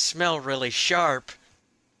 and they smell really sharp.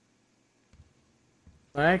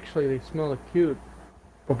 Actually, they smell cute.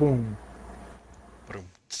 Ba-boom.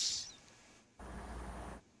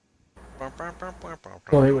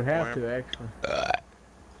 Well, they would have to, actually.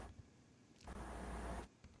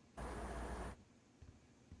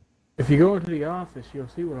 If you go into the office, you'll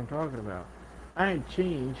see what I'm talking about. I ain't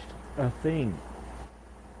changed a thing.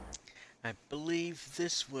 I believe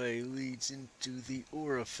this way leads into the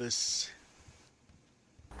orifice.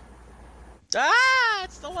 Ah!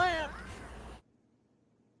 It's the lamp!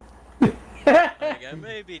 Like, I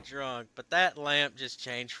may be drunk, but that lamp just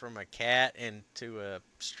changed from a cat into a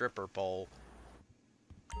stripper pole.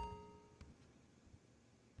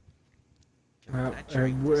 Can I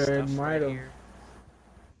drink this stuff might right have. here?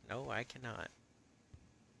 No, I cannot.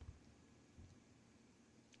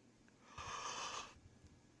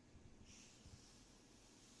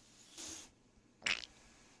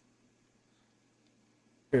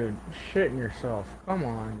 Dude, shitting yourself. Come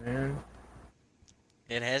on, man.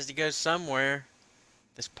 It has to go somewhere.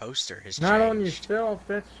 This poster has Not changed. on yourself.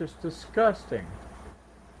 That's just disgusting.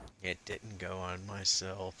 It didn't go on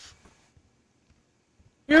myself.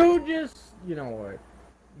 You know what?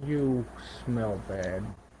 You smell bad.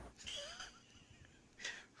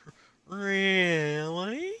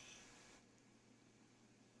 Really?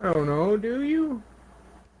 I don't know, do you?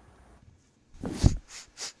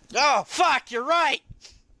 Oh, fuck, you're right!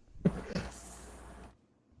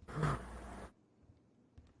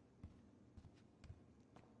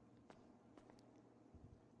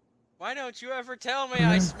 Why don't you ever tell me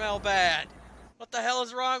I smell bad? What the hell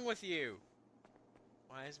is wrong with you?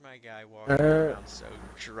 Why is my guy walking around so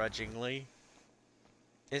grudgingly?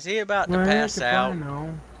 Is he about to pass out?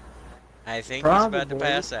 I think he's about to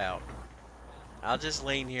pass out. I'll just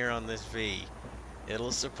lean here on this V.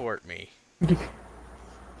 It'll support me.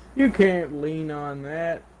 You can't lean on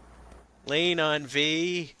that. Lean on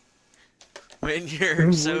V. When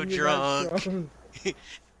you're so drunk,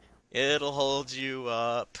 it'll hold you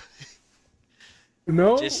up.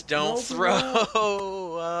 No. Just don't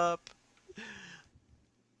throw up.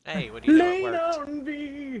 Hey, what do you know? It Lean worked. on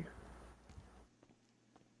V.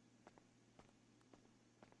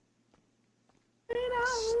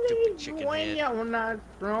 Stupid chicken when head. you're not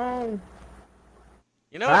strong.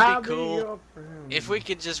 You know what'd be cool? If we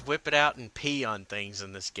could just whip it out and pee on things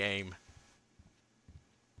in this game.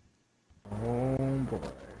 Oh boy.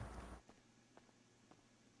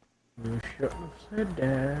 You shouldn't have said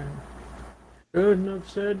that. Shouldn't have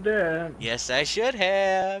said that. Yes, I should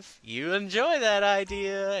have. You enjoy that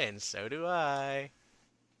idea, and so do I.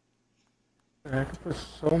 I could put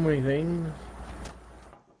so many things.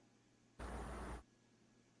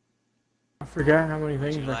 I forgot how many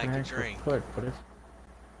things I can actually put, but it's...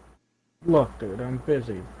 Look, dude, I'm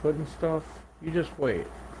busy putting stuff. You just wait.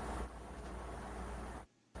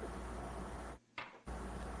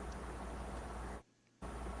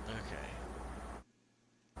 Okay.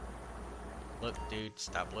 Look, dude,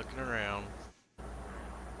 stop looking around.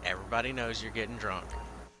 Everybody knows you're getting drunk.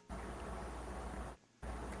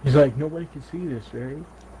 He's like, nobody can see this, right?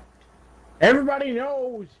 Everybody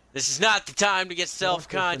knows! This is not the time to get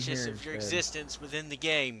self-conscious of your existence within the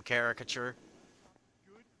game, caricature.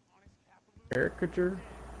 Caricature?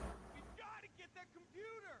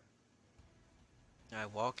 I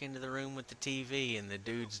walk into the room with the TV and the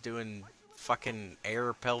dude's doing fucking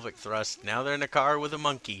air pelvic thrust. Now they're in a car with a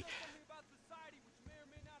monkey.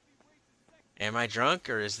 Am I drunk,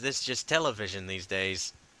 or is this just television these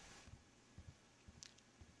days?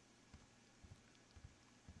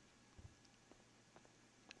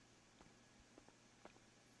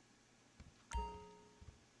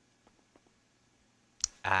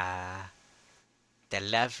 Ah, the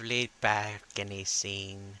lovely balcony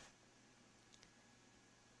scene.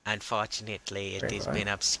 Unfortunately, it has been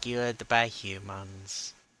obscured by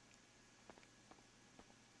humans.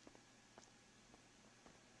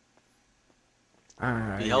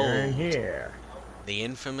 Behold, you're in here. The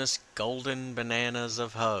infamous golden bananas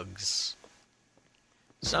of hugs.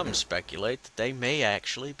 Some speculate that they may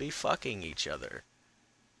actually be fucking each other.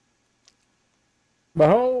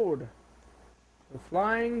 Behold! The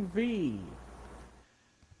flying V.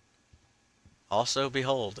 Also,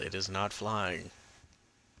 behold, it is not flying.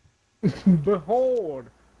 Behold!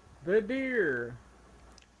 The deer.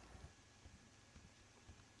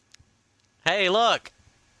 Hey, look!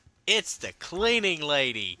 It's the cleaning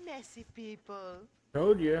lady! Messy people.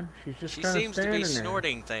 Told you, she's just She kind of seems to standing be there.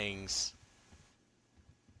 snorting things.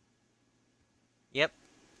 Yep.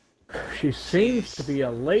 She seems to be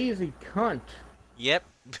a lazy cunt. Yep,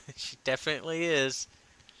 she definitely is.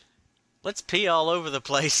 Let's pee all over the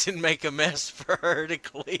place and make a mess for her to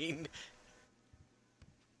clean.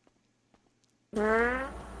 I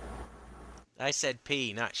said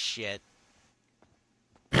pee, not shit.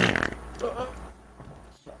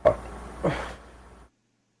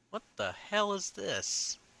 What the hell is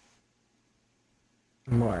this?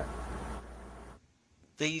 What?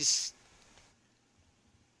 These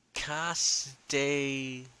Casse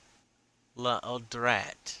de la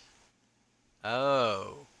Audrat.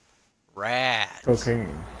 Oh, rats.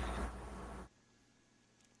 Cocaine.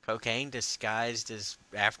 Cocaine disguised as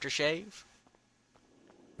aftershave?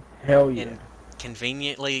 Hell yeah. In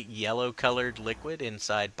conveniently yellow-colored liquid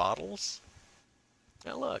inside bottles?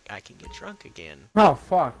 Now look, I can get drunk again. Oh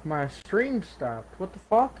fuck, my stream stopped. What the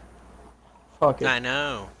fuck? Fuck it. I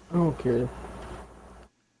know. I don't care.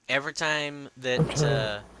 Every time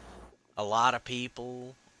that a lot of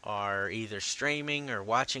people are either streaming or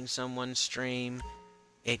watching someone stream,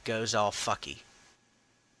 it goes all fucky.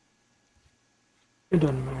 It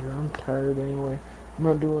doesn't matter. I'm tired anyway. I'm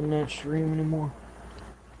not doing that stream anymore.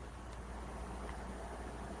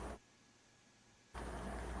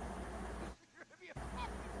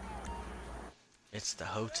 It's the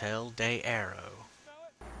Hotel de Arrow.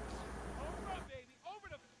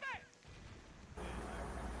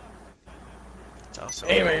 It's also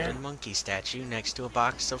a golden monkey statue next to a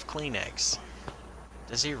box of Kleenex.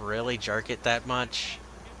 Does he really jerk it that much?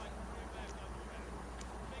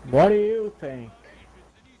 What do you think?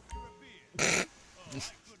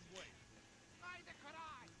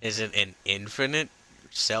 Is it an infinite,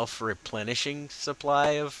 self-replenishing supply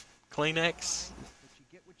of Kleenex?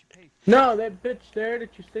 No, that bitch there that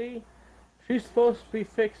you see, she's supposed to be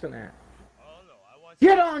fixing that.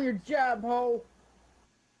 Get on your job, ho!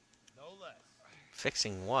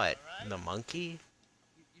 Fixing what? The monkey?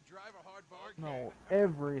 No,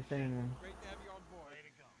 everything.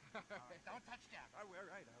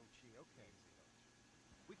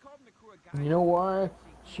 You know why?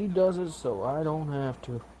 She does it so I don't have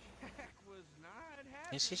to.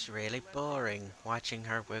 This is really boring, watching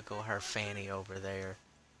her wiggle her fanny over there.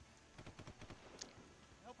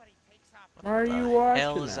 Why are you What the watching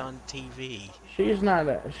hell is that? on TV? She's not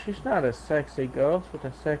a sexy ghost with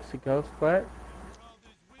a sexy ghost butt.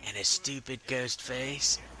 And a stupid ghost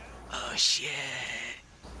face? Oh shit.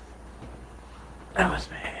 That was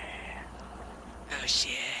me. Oh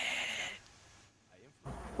shit.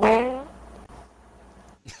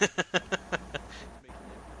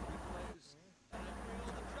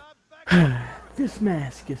 This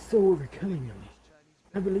mask is so overcoming of me.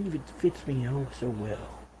 I believe it fits me oh so well.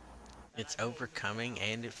 It's overcoming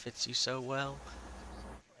and it fits you so well?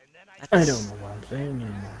 I don't know what I'm saying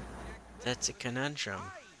anymore. That's a conundrum.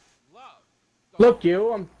 Look,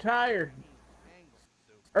 you, I'm tired.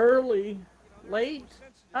 Early, late,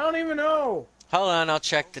 I don't even know. Hold on, I'll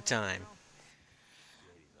check the time.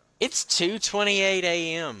 It's 2:28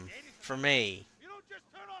 a.m. for me.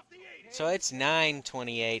 So it's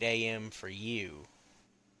 9:28 a.m. for you.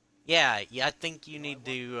 Yeah, I think you need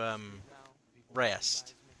to,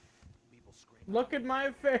 rest. Look at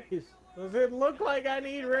my face. Does it look like I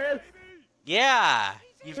need rest? Yeah!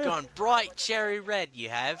 You've gone bright cherry red, you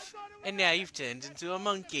have. And now you've turned into a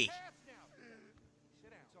monkey.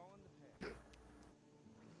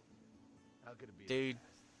 Dude,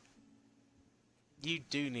 you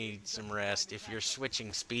do need some rest if you're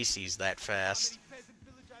switching species that fast.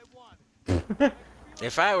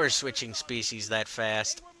 If I were switching species that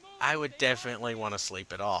fast, I would definitely want to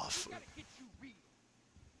sleep it off.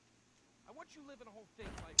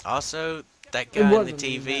 Also, that guy on the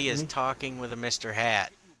TV is talking with a Mr.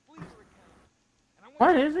 Hat.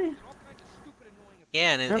 What is he?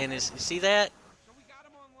 Yeah, and see that?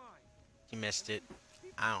 You missed it.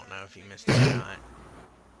 I don't know if you missed it or not.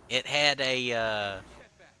 It had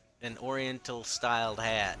an oriental styled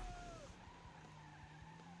hat.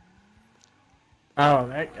 Oh,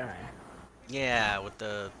 that guy. Yeah, with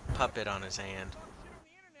the puppet on his hand.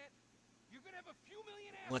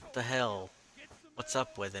 What the hell? What's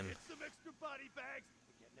up with him?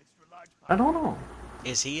 I don't know.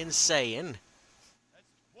 Is he insane?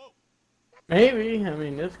 Maybe. I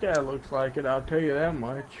mean, this guy looks like it, I'll tell you that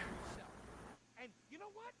much.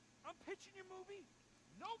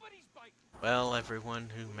 Well, everyone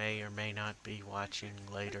who may or may not be watching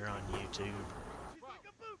later on YouTube.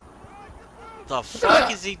 The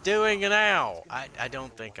fuck is he doing now? I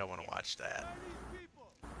don't think I want to watch that.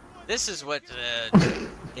 This is what,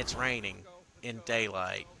 it's raining in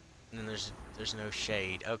daylight, and there's no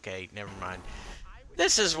shade. Okay, never mind.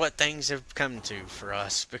 This is what things have come to for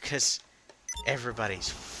us, because everybody's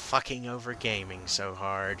fucking over gaming so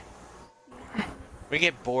hard. We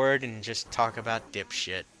get bored and just talk about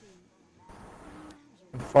dipshit.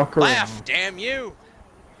 Fuck around. Laugh, damn you!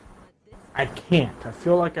 I can't. I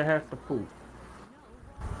feel like I have to poop.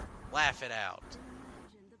 Laugh it out.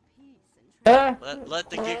 Ah. Let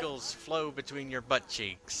the giggles flow between your butt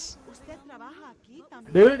cheeks.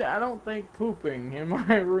 Dude, I don't think pooping in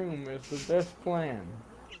my room is the best plan.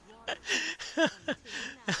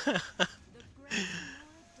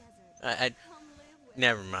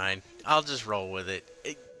 Never mind. I'll just roll with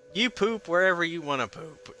it. You poop wherever you want to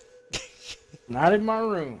poop. Not in my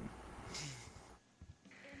room.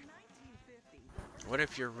 What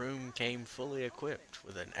if your room came fully equipped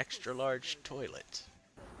with an extra large toilet?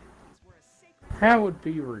 That would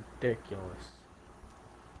be ridiculous.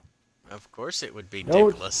 Of course it would be No,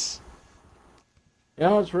 dickless. You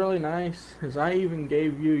know what's really nice is I even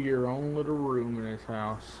gave you your own little room in this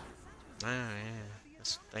house. Oh, yeah.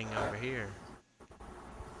 This thing over here.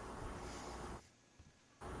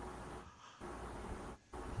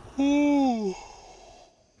 And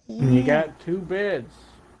you got 2 beds.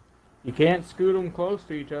 You can't scoot them close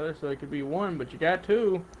to each other, so it could be 1, but you got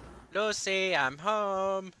 2. Lucy, I'm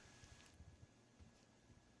home.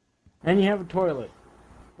 And you have a toilet,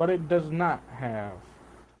 but it does not have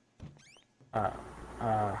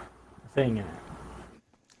a thing in it.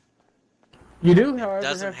 You do, however,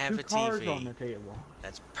 Doesn't have have 2 a cars TV. on the table.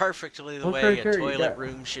 That's perfectly the Look way right a there, you toilet got-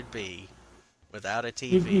 room should be. Without a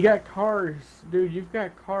TV. You got cars, dude. You've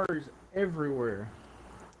got cars everywhere.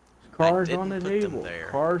 Cars on the didn't put them table. there.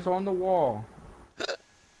 Cars on the wall.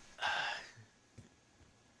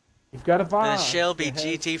 You've got a The box. Shelby that has-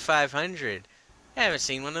 GT500. I haven't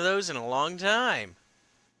seen one of those in a long time.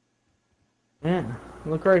 Yeah,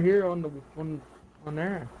 look right here on the on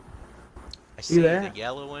there. I See see that? the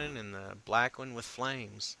yellow one and the black one with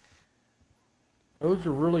flames. Those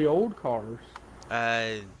are really old cars.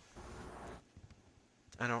 I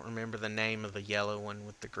don't remember the name of the yellow one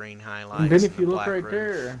with the green highlights. And then if the you look black right roof.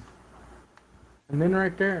 there, and then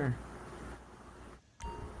right there.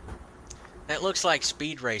 That looks like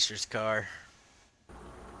Speed Racer's car.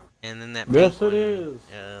 And then that Yes, pink it one, is.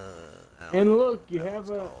 I don't And know look, what you that have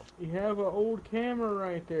one's a called. old camera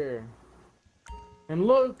right there. And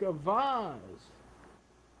look, a vase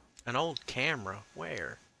An old camera.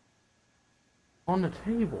 Where? on the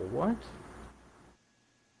table. What?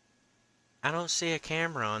 I don't see a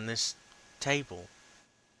camera on this table.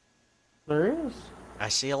 There is. I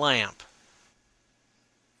see a lamp.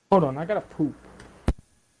 Hold on, I gotta poop.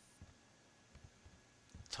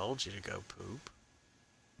 Told you to go poop.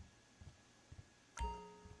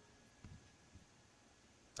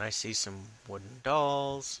 I see some wooden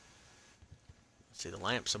dolls. I see the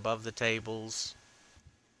lamps above the tables.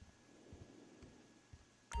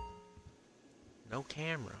 No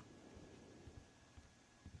camera.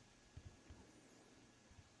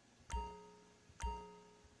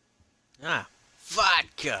 Ah,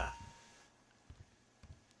 vodka!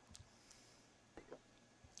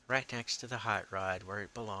 Right next to the hot rod where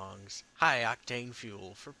it belongs. High octane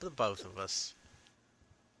fuel for the both of us.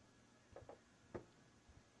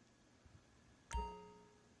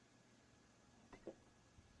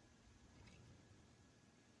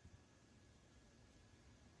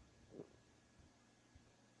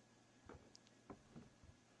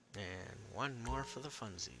 And one more for the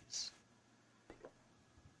funsies.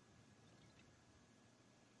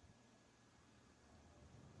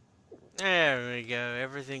 There we go.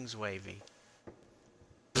 Everything's wavy.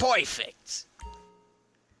 Perfect!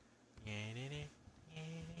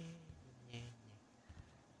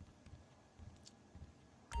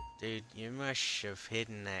 Dude, you must have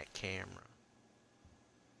hidden that camera.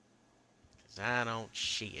 'Cause I don't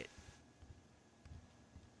see it.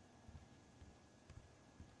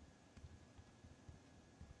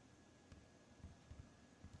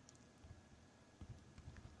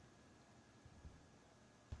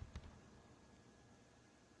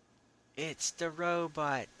 It's the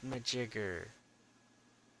robot majigger.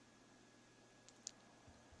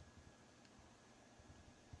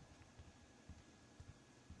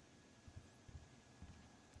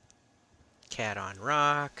 Cat on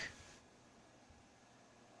rock.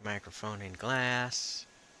 Microphone in glass.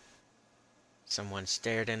 Someone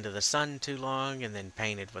stared into the sun too long and then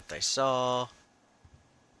painted what they saw.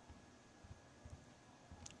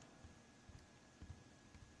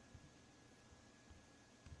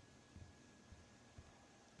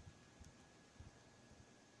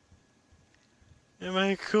 Am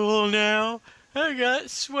I cool now? I got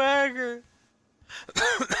swagger.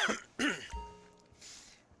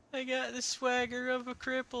 I got the swagger of a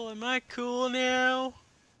cripple. Am I cool now?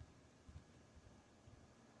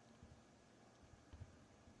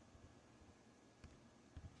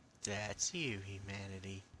 That's you,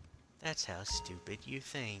 humanity. That's how stupid you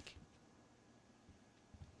think.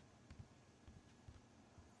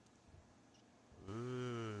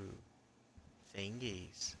 Ooh.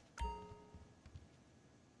 Thingies.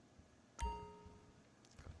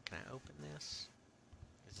 Can I open this?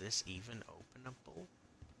 Is this even openable?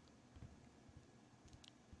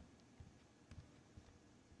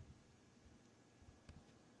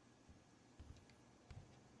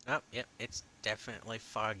 Oh, yep, it's definitely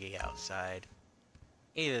foggy outside.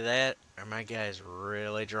 Either that, or my guy's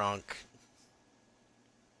really drunk.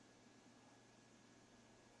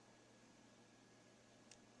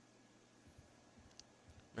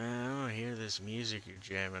 Man, I want to hear this music you're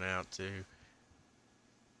jamming out to.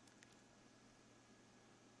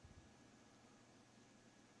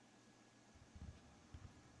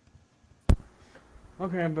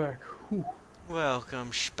 Okay, I'm back. Whew. Welcome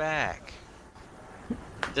back.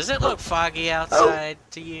 Does it look foggy outside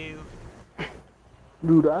to you?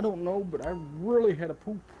 Dude, I don't know, but I really had a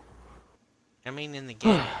poop. I mean, in the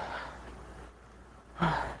game.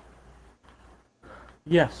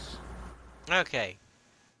 Yes. Okay.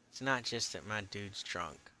 It's not just that my dude's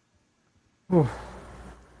drunk. Dude,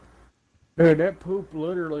 that poop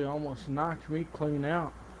literally almost knocked me clean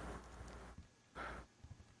out.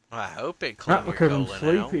 Well, I hope it cleaned Not your because I'm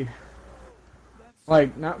colon sleepy.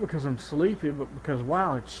 Like, not because I'm sleepy, but because,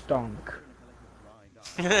 wow, it stunk.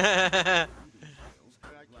 out.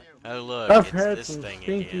 Oh, look, I've it's had this some thing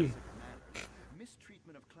stinky... again.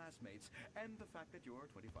 Mistreatment of classmates and the fact that you're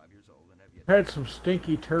 25 years old and have yet I've had some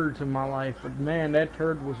stinky turds in my life, but man, that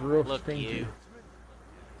turd was real Look, stinky.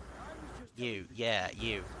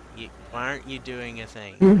 you. Why aren't you doing a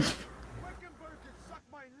thing?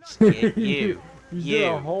 You. You did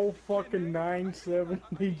a whole fucking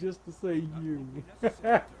 970 just to say you.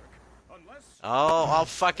 Oh, I'll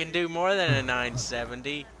fucking do more than a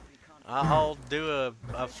 970. I'll do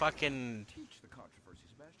a fucking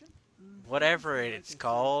whatever it's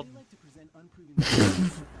called.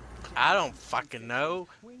 I don't fucking know.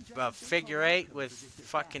 A figure eight with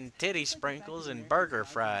fucking titty sprinkles and burger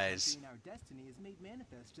fries.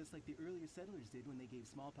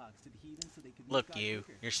 Look,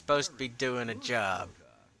 you're supposed to be doing a job.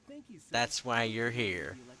 That's why you're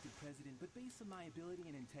here. but based on my ability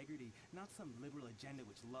and integrity, not some liberal agenda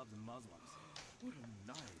which loves Muslims. What a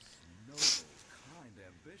nice, noble, kind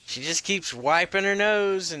ambition. She just keeps wiping her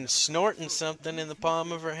nose and snorting something in the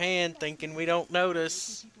palm of her hand, thinking we don't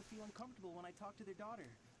notice. People feel uncomfortable when I talk to their daughter.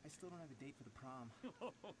 I still don't have a date for the prom.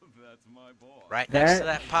 That's my boy. Right next to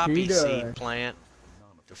that That poppy she does. seed plant.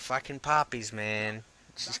 The fucking poppies, man.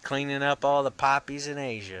 She's cleaning up all the poppies in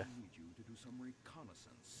Asia. I need you to do some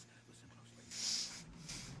reconnaissance. Listen closely.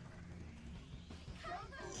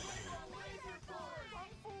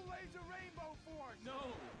 No,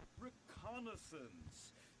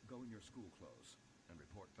 reconnaissance. Go in your school clothes and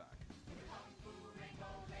report back.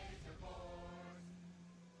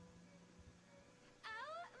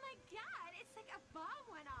 Oh my god, it's like a bomb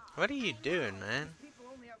went off. What are you doing, man? People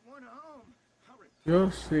only have one home.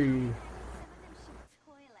 You'll see. Some of them shoot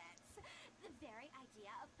toilets. The very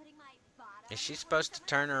idea of putting my bottom... Is she supposed to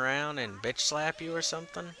turn around and bitch slap you or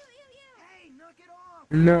something? Hey, knock it off.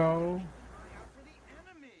 No. For the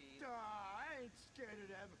enemy. I ain't scared of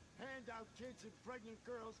them. Handout kids and pregnant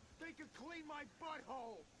girls. They can clean my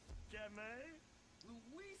butthole. Get me?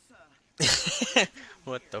 Louisa.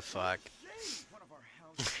 What the fuck? One of our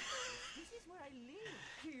houses. This is where I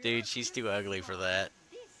live. Dude, she's too ugly for that.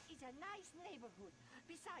 This is a nice neighborhood.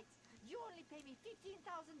 Besides, you only pay me $15,000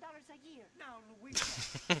 a year. Now, Louisa.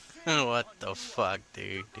 What the fuck,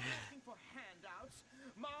 dude? Asking for handouts.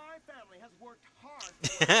 My family has worked hard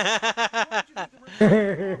for it.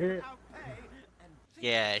 Without pay, and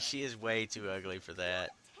Yeah, she is way too ugly for that.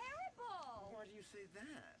 Terrible. why do you say that?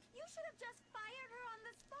 You should have just fired her on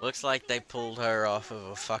the spot. Looks like they pulled her off of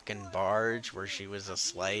a fucking barge where she was a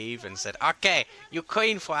slave and said, "Okay, you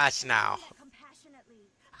clean for us now." Compassionately.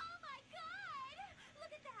 Oh my god!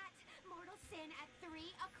 Look at that! Mortal sin at 3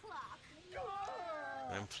 o'clock.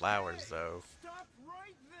 Them flowers, though. Stop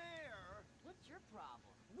right there. What's your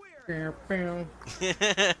problem?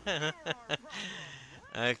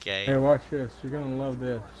 Okay. Hey, watch this. You're gonna love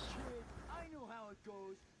this. I know how it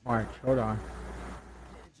goes. Watch, hold on.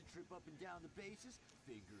 Plans to trip up and down the bases,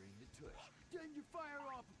 fingering the tush. Then you fire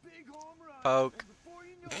off a big home run. Poke. And before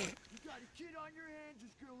you know it, you got a kid on your hands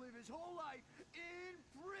who's gonna live his whole life in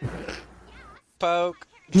prison. Poke.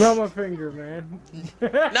 Not my finger, man. No!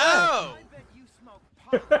 I bet you smoke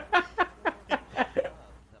pot.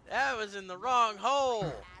 That was in the wrong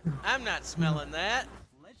hole. I'm not smelling that.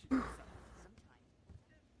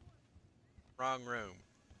 Wrong room.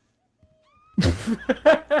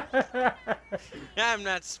 I'm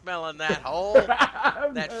not smelling that hole.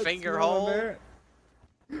 I'm That not finger smelling hole. that.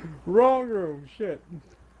 Wrong room. Shit.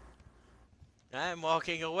 I'm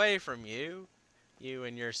walking away from you. You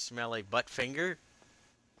and your smelly butt finger.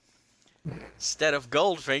 Instead of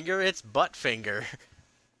gold finger, it's butt finger.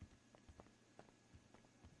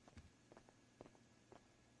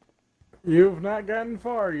 You've not gotten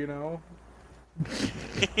far, you know.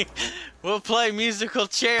 We'll play musical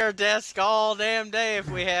chair desk all damn day if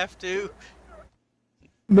we have to.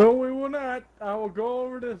 No, we will not. I will go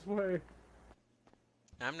over this way.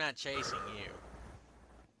 I'm not chasing you.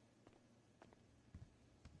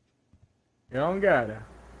 You don't gotta.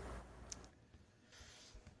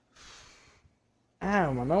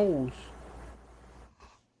 Ow, my nose.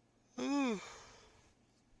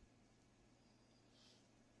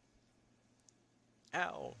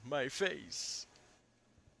 my face.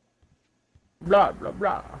 Blah, blah,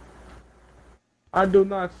 blah. I do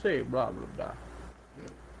not say blah, blah, blah.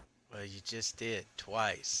 Well, you just did,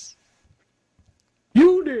 twice.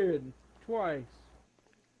 You did! Twice.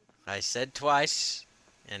 I said twice,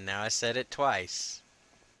 and now I said it twice.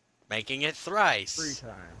 Making it thrice. 3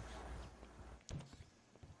 times.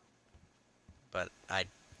 But I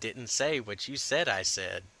didn't say what you said I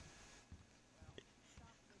said.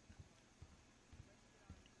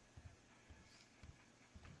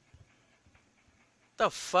 The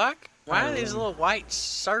fuck? Why are these little white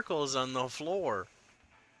circles on the floor?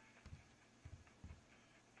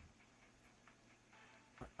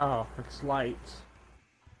 Oh, it's lights.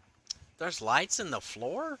 There's lights in the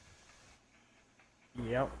floor?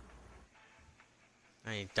 Yep.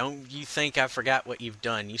 Hey, don't you think I forgot what you've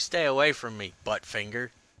done. You stay away from me, buttfinger.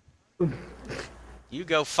 You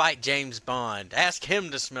go fight James Bond. Ask him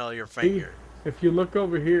to smell your finger. If you look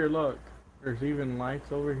over here, look. There's even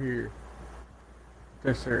lights over here.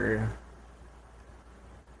 This area.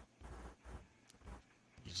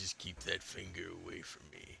 You just keep that finger away from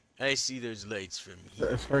me. I see those lights from here.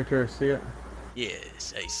 It's right there, see it?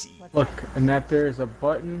 Yes, I see. Look, and that there is a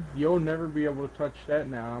button. You'll never be able to touch that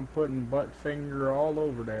now. I'm putting butt finger all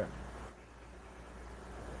over that.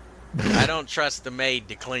 I don't trust the maid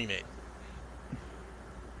to clean it.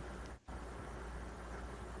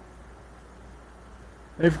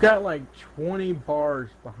 They've got like 20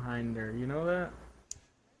 bars behind there. You know that?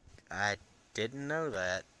 I didn't know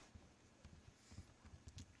that.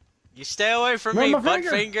 You stay away from me,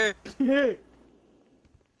 buttfinger. Yeah.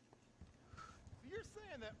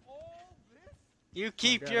 You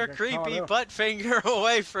keep your creepy buttfinger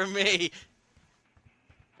away from me.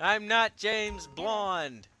 I'm not James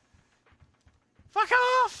Blonde. Fuck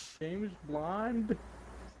off! James Blonde?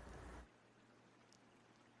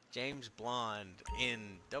 James Blonde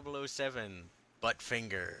in 007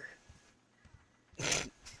 Buttfinger.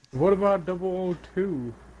 What about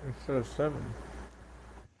 002 instead of 7?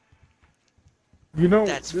 You know,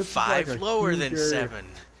 that's this 5 is like lower than area. 7.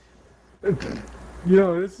 You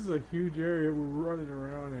know, this is a huge area we're running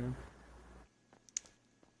around in.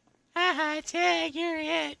 Haha, tag, you're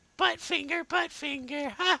it. Buttfinger,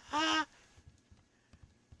 buttfinger, ha ha.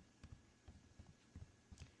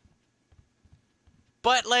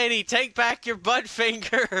 Butt lady, take back your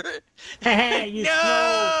buttfinger. You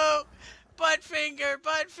no! Buttfinger,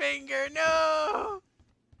 buttfinger, no!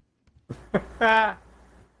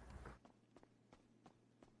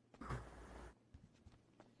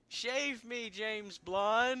 Shave me, James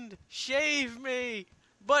Blonde. Shave me.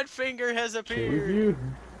 Buttfinger has appeared. Shave you.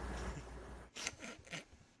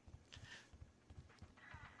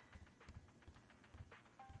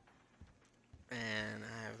 Man,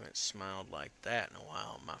 I haven't smiled like that in a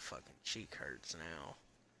while. My fucking cheek hurts now.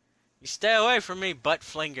 You stay away from me,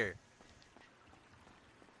 buttflinger.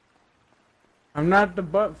 I'm not the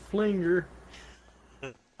butt flinger.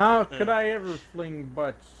 How could I ever fling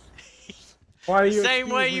butts? Why do you Same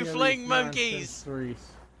way accuse you me of fling these monkeys.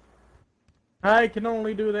 nonsense? I can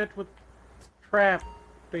only do that with trap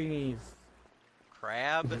thingies.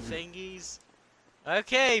 Crab thingies?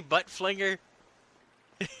 Okay, buttflinger.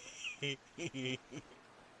 Hey,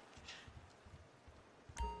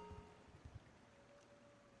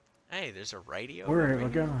 there's a radio. Where have I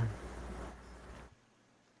gone?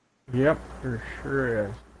 Yep, there sure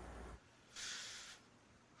is.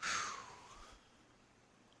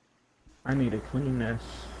 I need to clean this.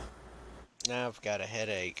 Now I've got a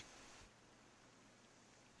headache.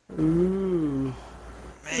 Ooh.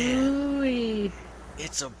 Man, Ooh-wee.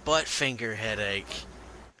 it's a buttfinger headache.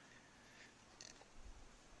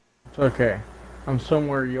 It's okay. I'm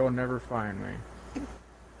somewhere you'll never find me.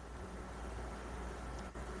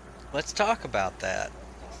 Let's talk about that.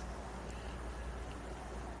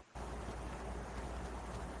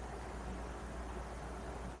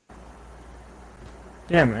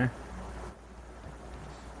 Yeah, man.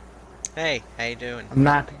 Hey, how you doing? I'm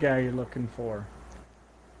not the guy you're looking for.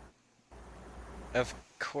 Of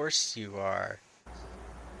course you are.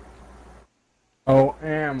 Oh,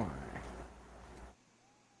 am I?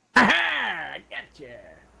 Aha! I gotcha!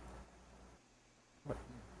 What?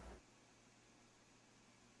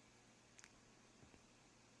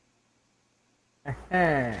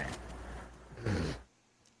 Aha!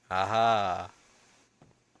 Aha.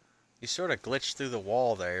 You sort of glitched through the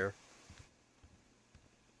wall there.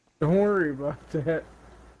 Don't worry about that.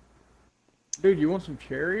 Dude, you want some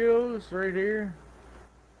Cheerios right here?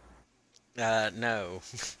 No.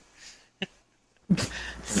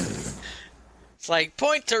 It's like,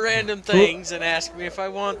 point to random things and ask me if I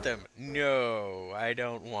want them. No, I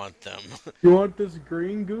don't want them. You want this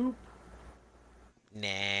green goop?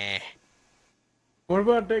 Nah. What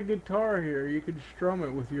about that guitar here? You can strum it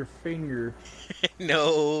with your finger.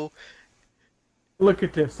 No. Look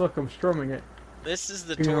at this. Look, I'm strumming it. This is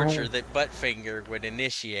the torture that Buttfinger would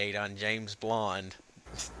initiate on James Blonde.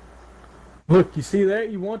 Look, you see that?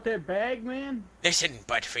 You want that bag, man? Listen,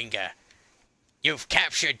 Buttfinger. You've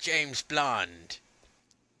captured James Blonde.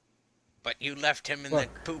 But you left him in the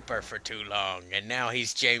pooper for too long, and now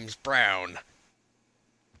he's James Brown.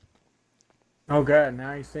 Oh god,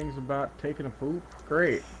 now he sings about taking a poop?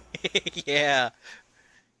 Great. Yeah.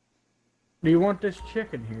 Do you want this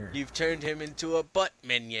chicken here? You've turned him into a butt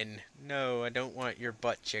minion. No, I don't want your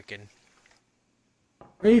butt chicken.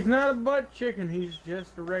 He's not a butt chicken, he's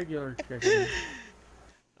just a regular chicken.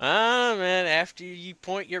 Ah, man, after you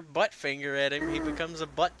point your butt finger at him, he becomes a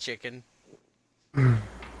butt chicken.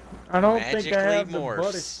 I don't think I have morphs, the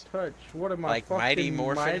buttish touch. What am I, like fucking Mighty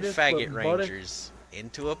Morphin Midas, Faggot but Rangers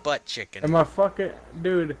into a butt chicken. Am I fucking...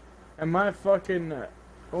 Dude, am I fucking...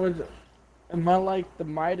 what is it? Am I like the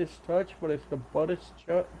Midas touch, but it's the buttish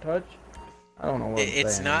touch? I don't know what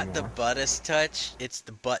it's saying not anymore. the buttish touch, it's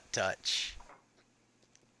the butt touch.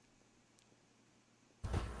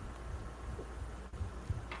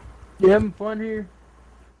 You having fun here?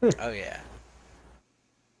 Oh, yeah.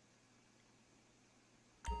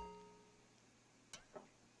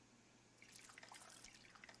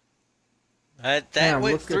 That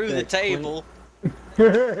went through the table.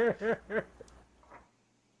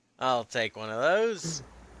 I'll take one of those.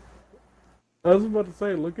 I was about to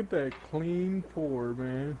say, look at that clean pour,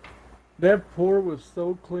 man. That pour was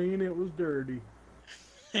so clean, it was dirty.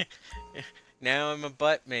 Now I'm a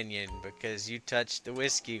butt minion because you touched the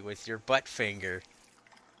whiskey with your butt finger.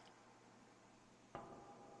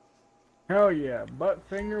 Hell yeah, butt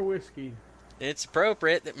finger whiskey. It's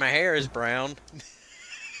appropriate that my hair is brown.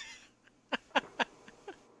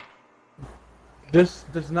 This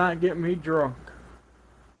does not get me drunk.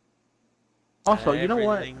 Also, you know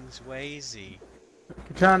what? Everything's wazy.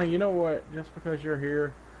 Katana, you know what? Just because you're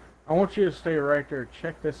here, I want you to stay right there.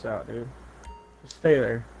 Check this out, dude. Just stay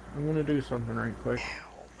there. I'm gonna do something right quick.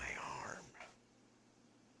 Ow, my arm.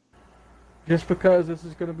 Just because this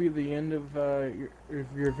is gonna be the end of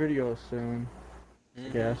your video soon. I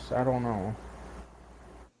guess. I don't know.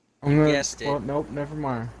 I'm gonna, guessed it. Well, nope, never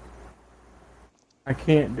mind. I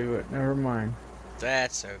can't do it. Never mind.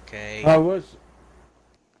 That's okay. I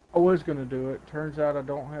was gonna do it. Turns out I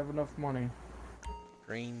don't have enough money.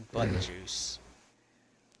 Green butt juice.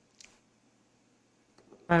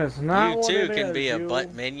 That is not what You it too can is, be a you.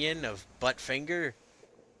 butt minion of butt finger.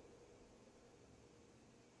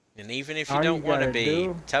 And even if you All you don't want to gotta be,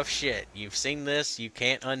 do- tough shit. You've seen this, you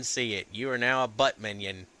can't unsee it. You are now a butt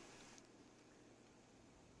minion.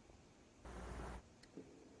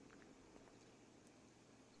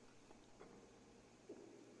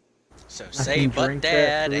 So say can butt drink that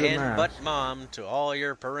dad through the and mask. butt mom to all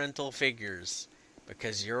your parental figures.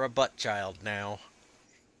 Because you're a butt child now.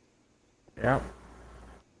 Yep.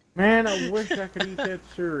 Man, I wish I could eat that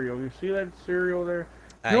cereal. You see that cereal there?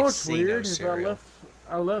 You know I what's see weird no is cereal.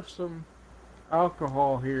 I left some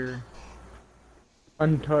alcohol here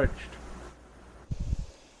untouched.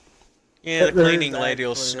 Yeah, the There is cleaning lady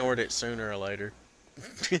will actually- snort it sooner or later.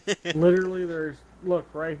 Literally, look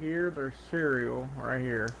right here. There's cereal right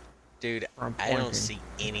here. Dude, I'm I don't pointing. see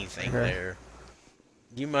anything Okay. there.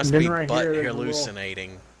 You must then be right butt here, there's a little-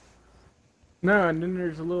 hallucinating. No, and then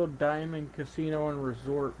there's a little Diamond Casino and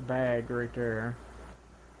Resort bag right there.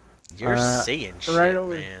 You're seeing shit, right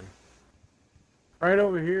over- man. Right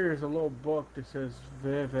over here is a little book that says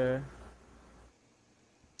Vive.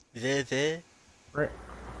 The. Right.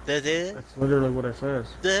 The. That's literally what it says.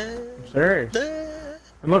 The. I'm serious. The.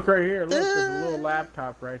 And look right here. Look, there's a little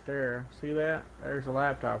laptop right there. See that? There's a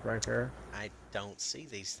laptop right there. I don't see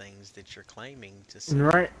these things that you're claiming to see. And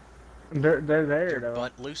right, they're there You're though.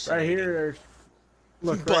 butt Right hallucinating. here, there's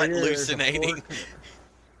look. Butt Right here, there's a hallucinating. fork.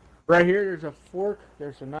 Right here, there's a fork.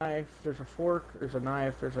 There's a knife. There's a fork. There's a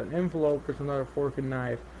knife. There's an envelope. There's another fork and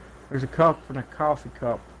knife. There's a cup and a coffee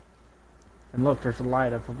cup. And look, there's a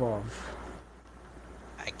light up above.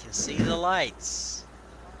 I can see the lights.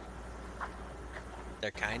 They're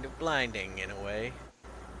kind of blinding in a way.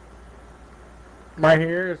 Right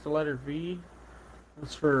here is the letter V.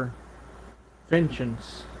 That's for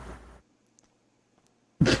vengeance.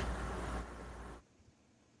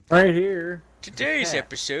 Right here. Today's cat.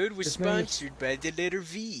 episode was His name is- sponsored by the letter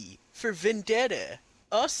V for vendetta,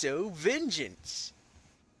 also vengeance.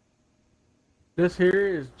 This here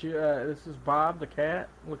is this is Bob the cat.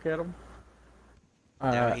 Look at him.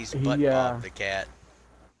 Now he's butt Bob the cat.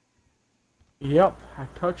 Yep, I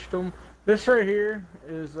touched him. This right here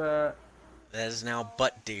is That is now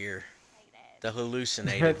Butt Deer, the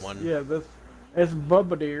hallucinated one. Yeah, it's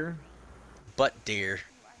Bubba Deer. Butt Deer.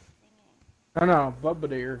 No, Bubba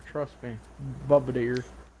Deer. Trust me, Bubba Deer.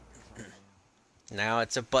 Now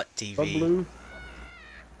it's a Butt TV. Bubbloo.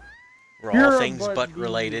 Where all things butt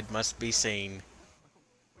related must be seen.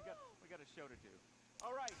 We got a show to do.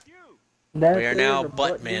 All right, you. We are now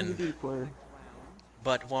Buttmen.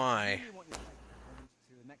 But why?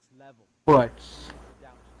 Butts.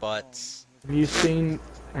 Butts. Have you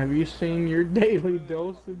seen your daily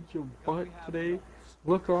dosage of butt today?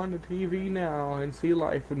 Look on the TV now and see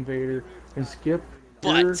Life Invader and skip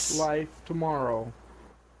Butts. your life tomorrow.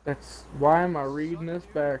 That's why am I reading this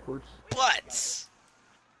backwards? Butts.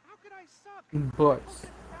 How could I suck? Butts.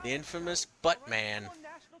 The infamous Buttman.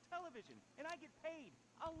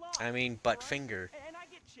 I mean Buttfinger.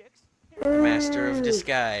 Master of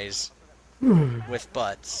disguise. With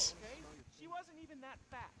butts. She wasn't even that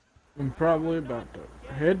fat. I'm probably about to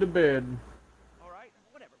head to bed. All right,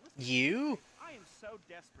 whatever. You? I am so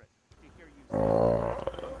desperate to hear you.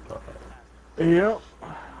 Yep. I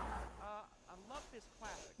love this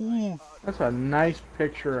classic. That's a nice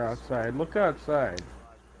picture outside. Look outside.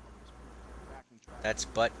 That's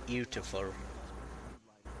butt beautiful.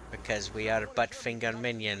 Because we are Buttfinger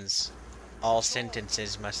minions. All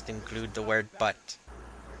sentences must include the word butt.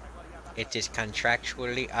 It is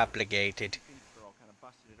contractually obligated.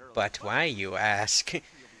 But why, you ask? Are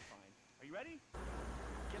you ready?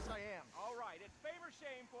 Yes, I am. All right, it's favor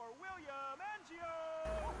shame for William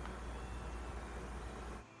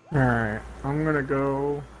Angio. Alright, I'm gonna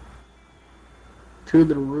go to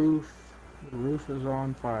the roof. The roof is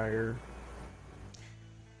on fire.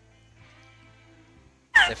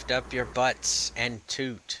 Lift up your butts and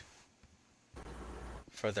toot.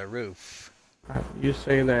 For the roof. You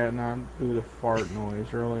say that and I'll do the fart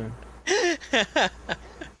noise earlier.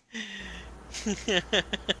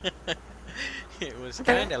 It was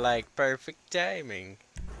kinda like perfect timing.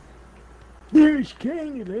 There's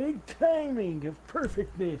kind of like timing of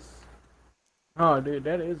perfectness. Oh, dude,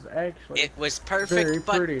 that is actually. It was perfect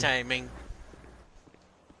butt pretty. timing.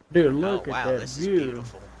 Dude, look wow, at that this view. is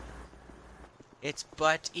beautiful. It's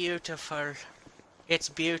butt beautiful. It's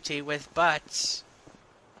beauty with butts.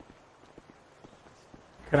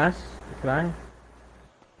 Can I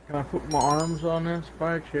put my arms on this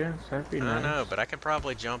by chance? That'd be nice. I don't know, but I could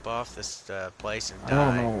probably jump off this place and I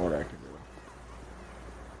die. don't know what I can do.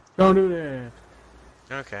 Don't do that.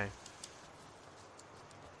 Okay.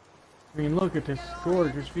 I mean, look at this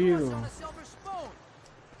gorgeous view.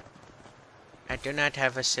 I do not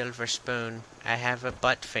have a silver spoon. I have a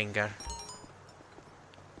butt finger.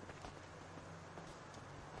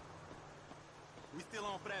 We still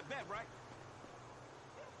on for that bet, right?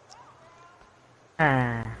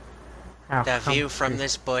 The view from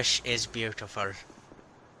this bush is beautiful.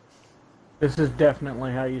 This is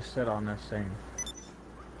definitely how you sit on this thing.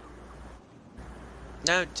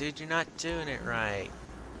 No, dude, you're not doing it right.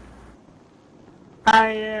 I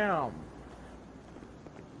am.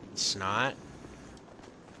 It's not.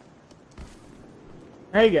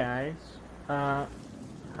 Hey guys, how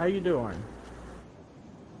you doing?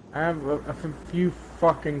 I have a few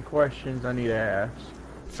fucking questions I need to ask.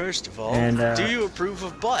 First of all, And, do you approve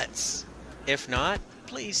of butts? If not,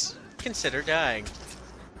 please consider dying.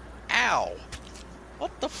 Ow!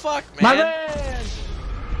 What the fuck, man? My man!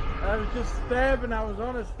 I was just stabbing. I was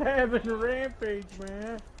on a stabbing rampage,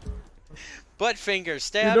 man. Butt finger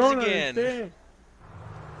stabs again. Understand.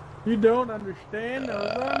 You don't understand? I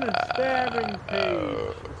was on the stabbing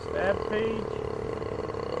page. The stab page.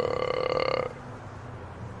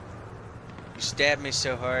 You stabbed me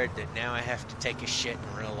so hard that now I have to take a shit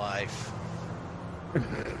in real life.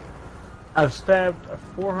 I've stabbed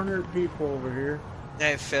 400 people over here. I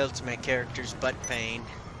have felt my character's butt pain.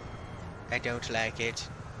 I don't like it.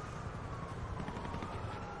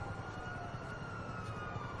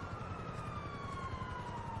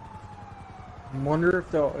 I wonder if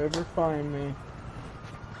they'll ever find me.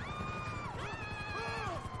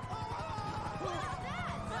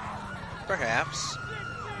 Perhaps.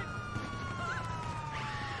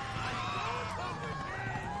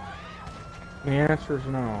 The answer's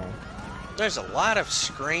no. There's a lot of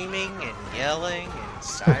screaming and yelling and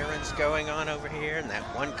sirens going on over here, and that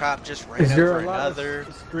one cop just ran over another.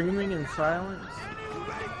 Of screaming and silence?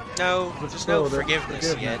 No, there's no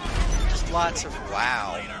forgiveness yet. Just lots of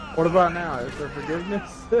wow. What about now? Is there forgiveness?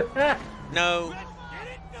 No.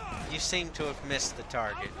 You seem to have missed the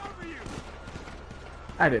target.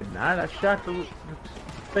 I did not. I shot the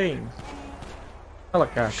thing.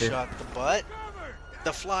 Helicopter. Shot the butt.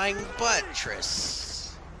 The flying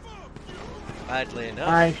buttress. Oddly enough.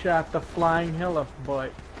 I shot the flying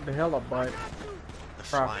butt. The butt. The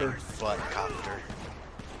flying butt copter.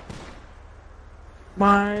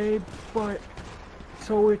 My butt.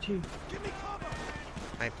 So itchy.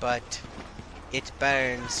 My butt. It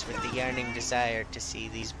burns with the yearning desire to see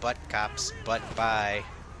these butt cops butt by.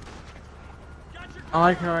 I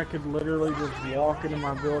like how I could literally just walk into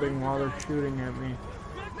my building while they're shooting at me.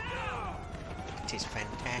 It is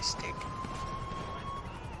fantastic.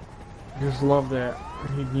 Just love that.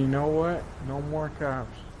 You know what? No more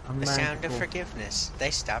cops. I'm The magical. sound of forgiveness.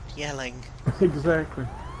 They stopped yelling. Exactly.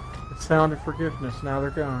 The sound of forgiveness. Now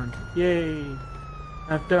they're gone. Yay!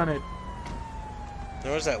 I've done it.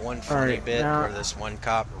 There was that one funny bit where this one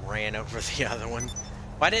cop ran over the other one.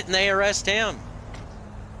 Why didn't they arrest him?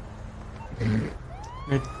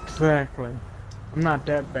 Exactly. I'm not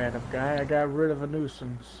that bad of a guy. I got rid of a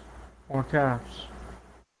nuisance. More cops.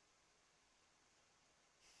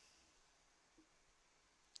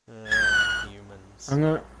 Humans.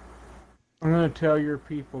 I'm gonna tell your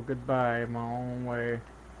people goodbye my own way.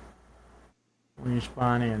 When you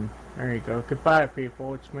spawn in. There you go. Goodbye,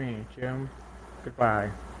 people. It's me, Jim. Goodbye.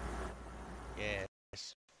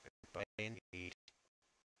 Yes. Goodbye indeed.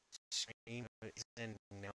 Scream is ending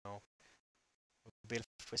now. Built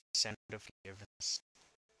with sound of forgiveness.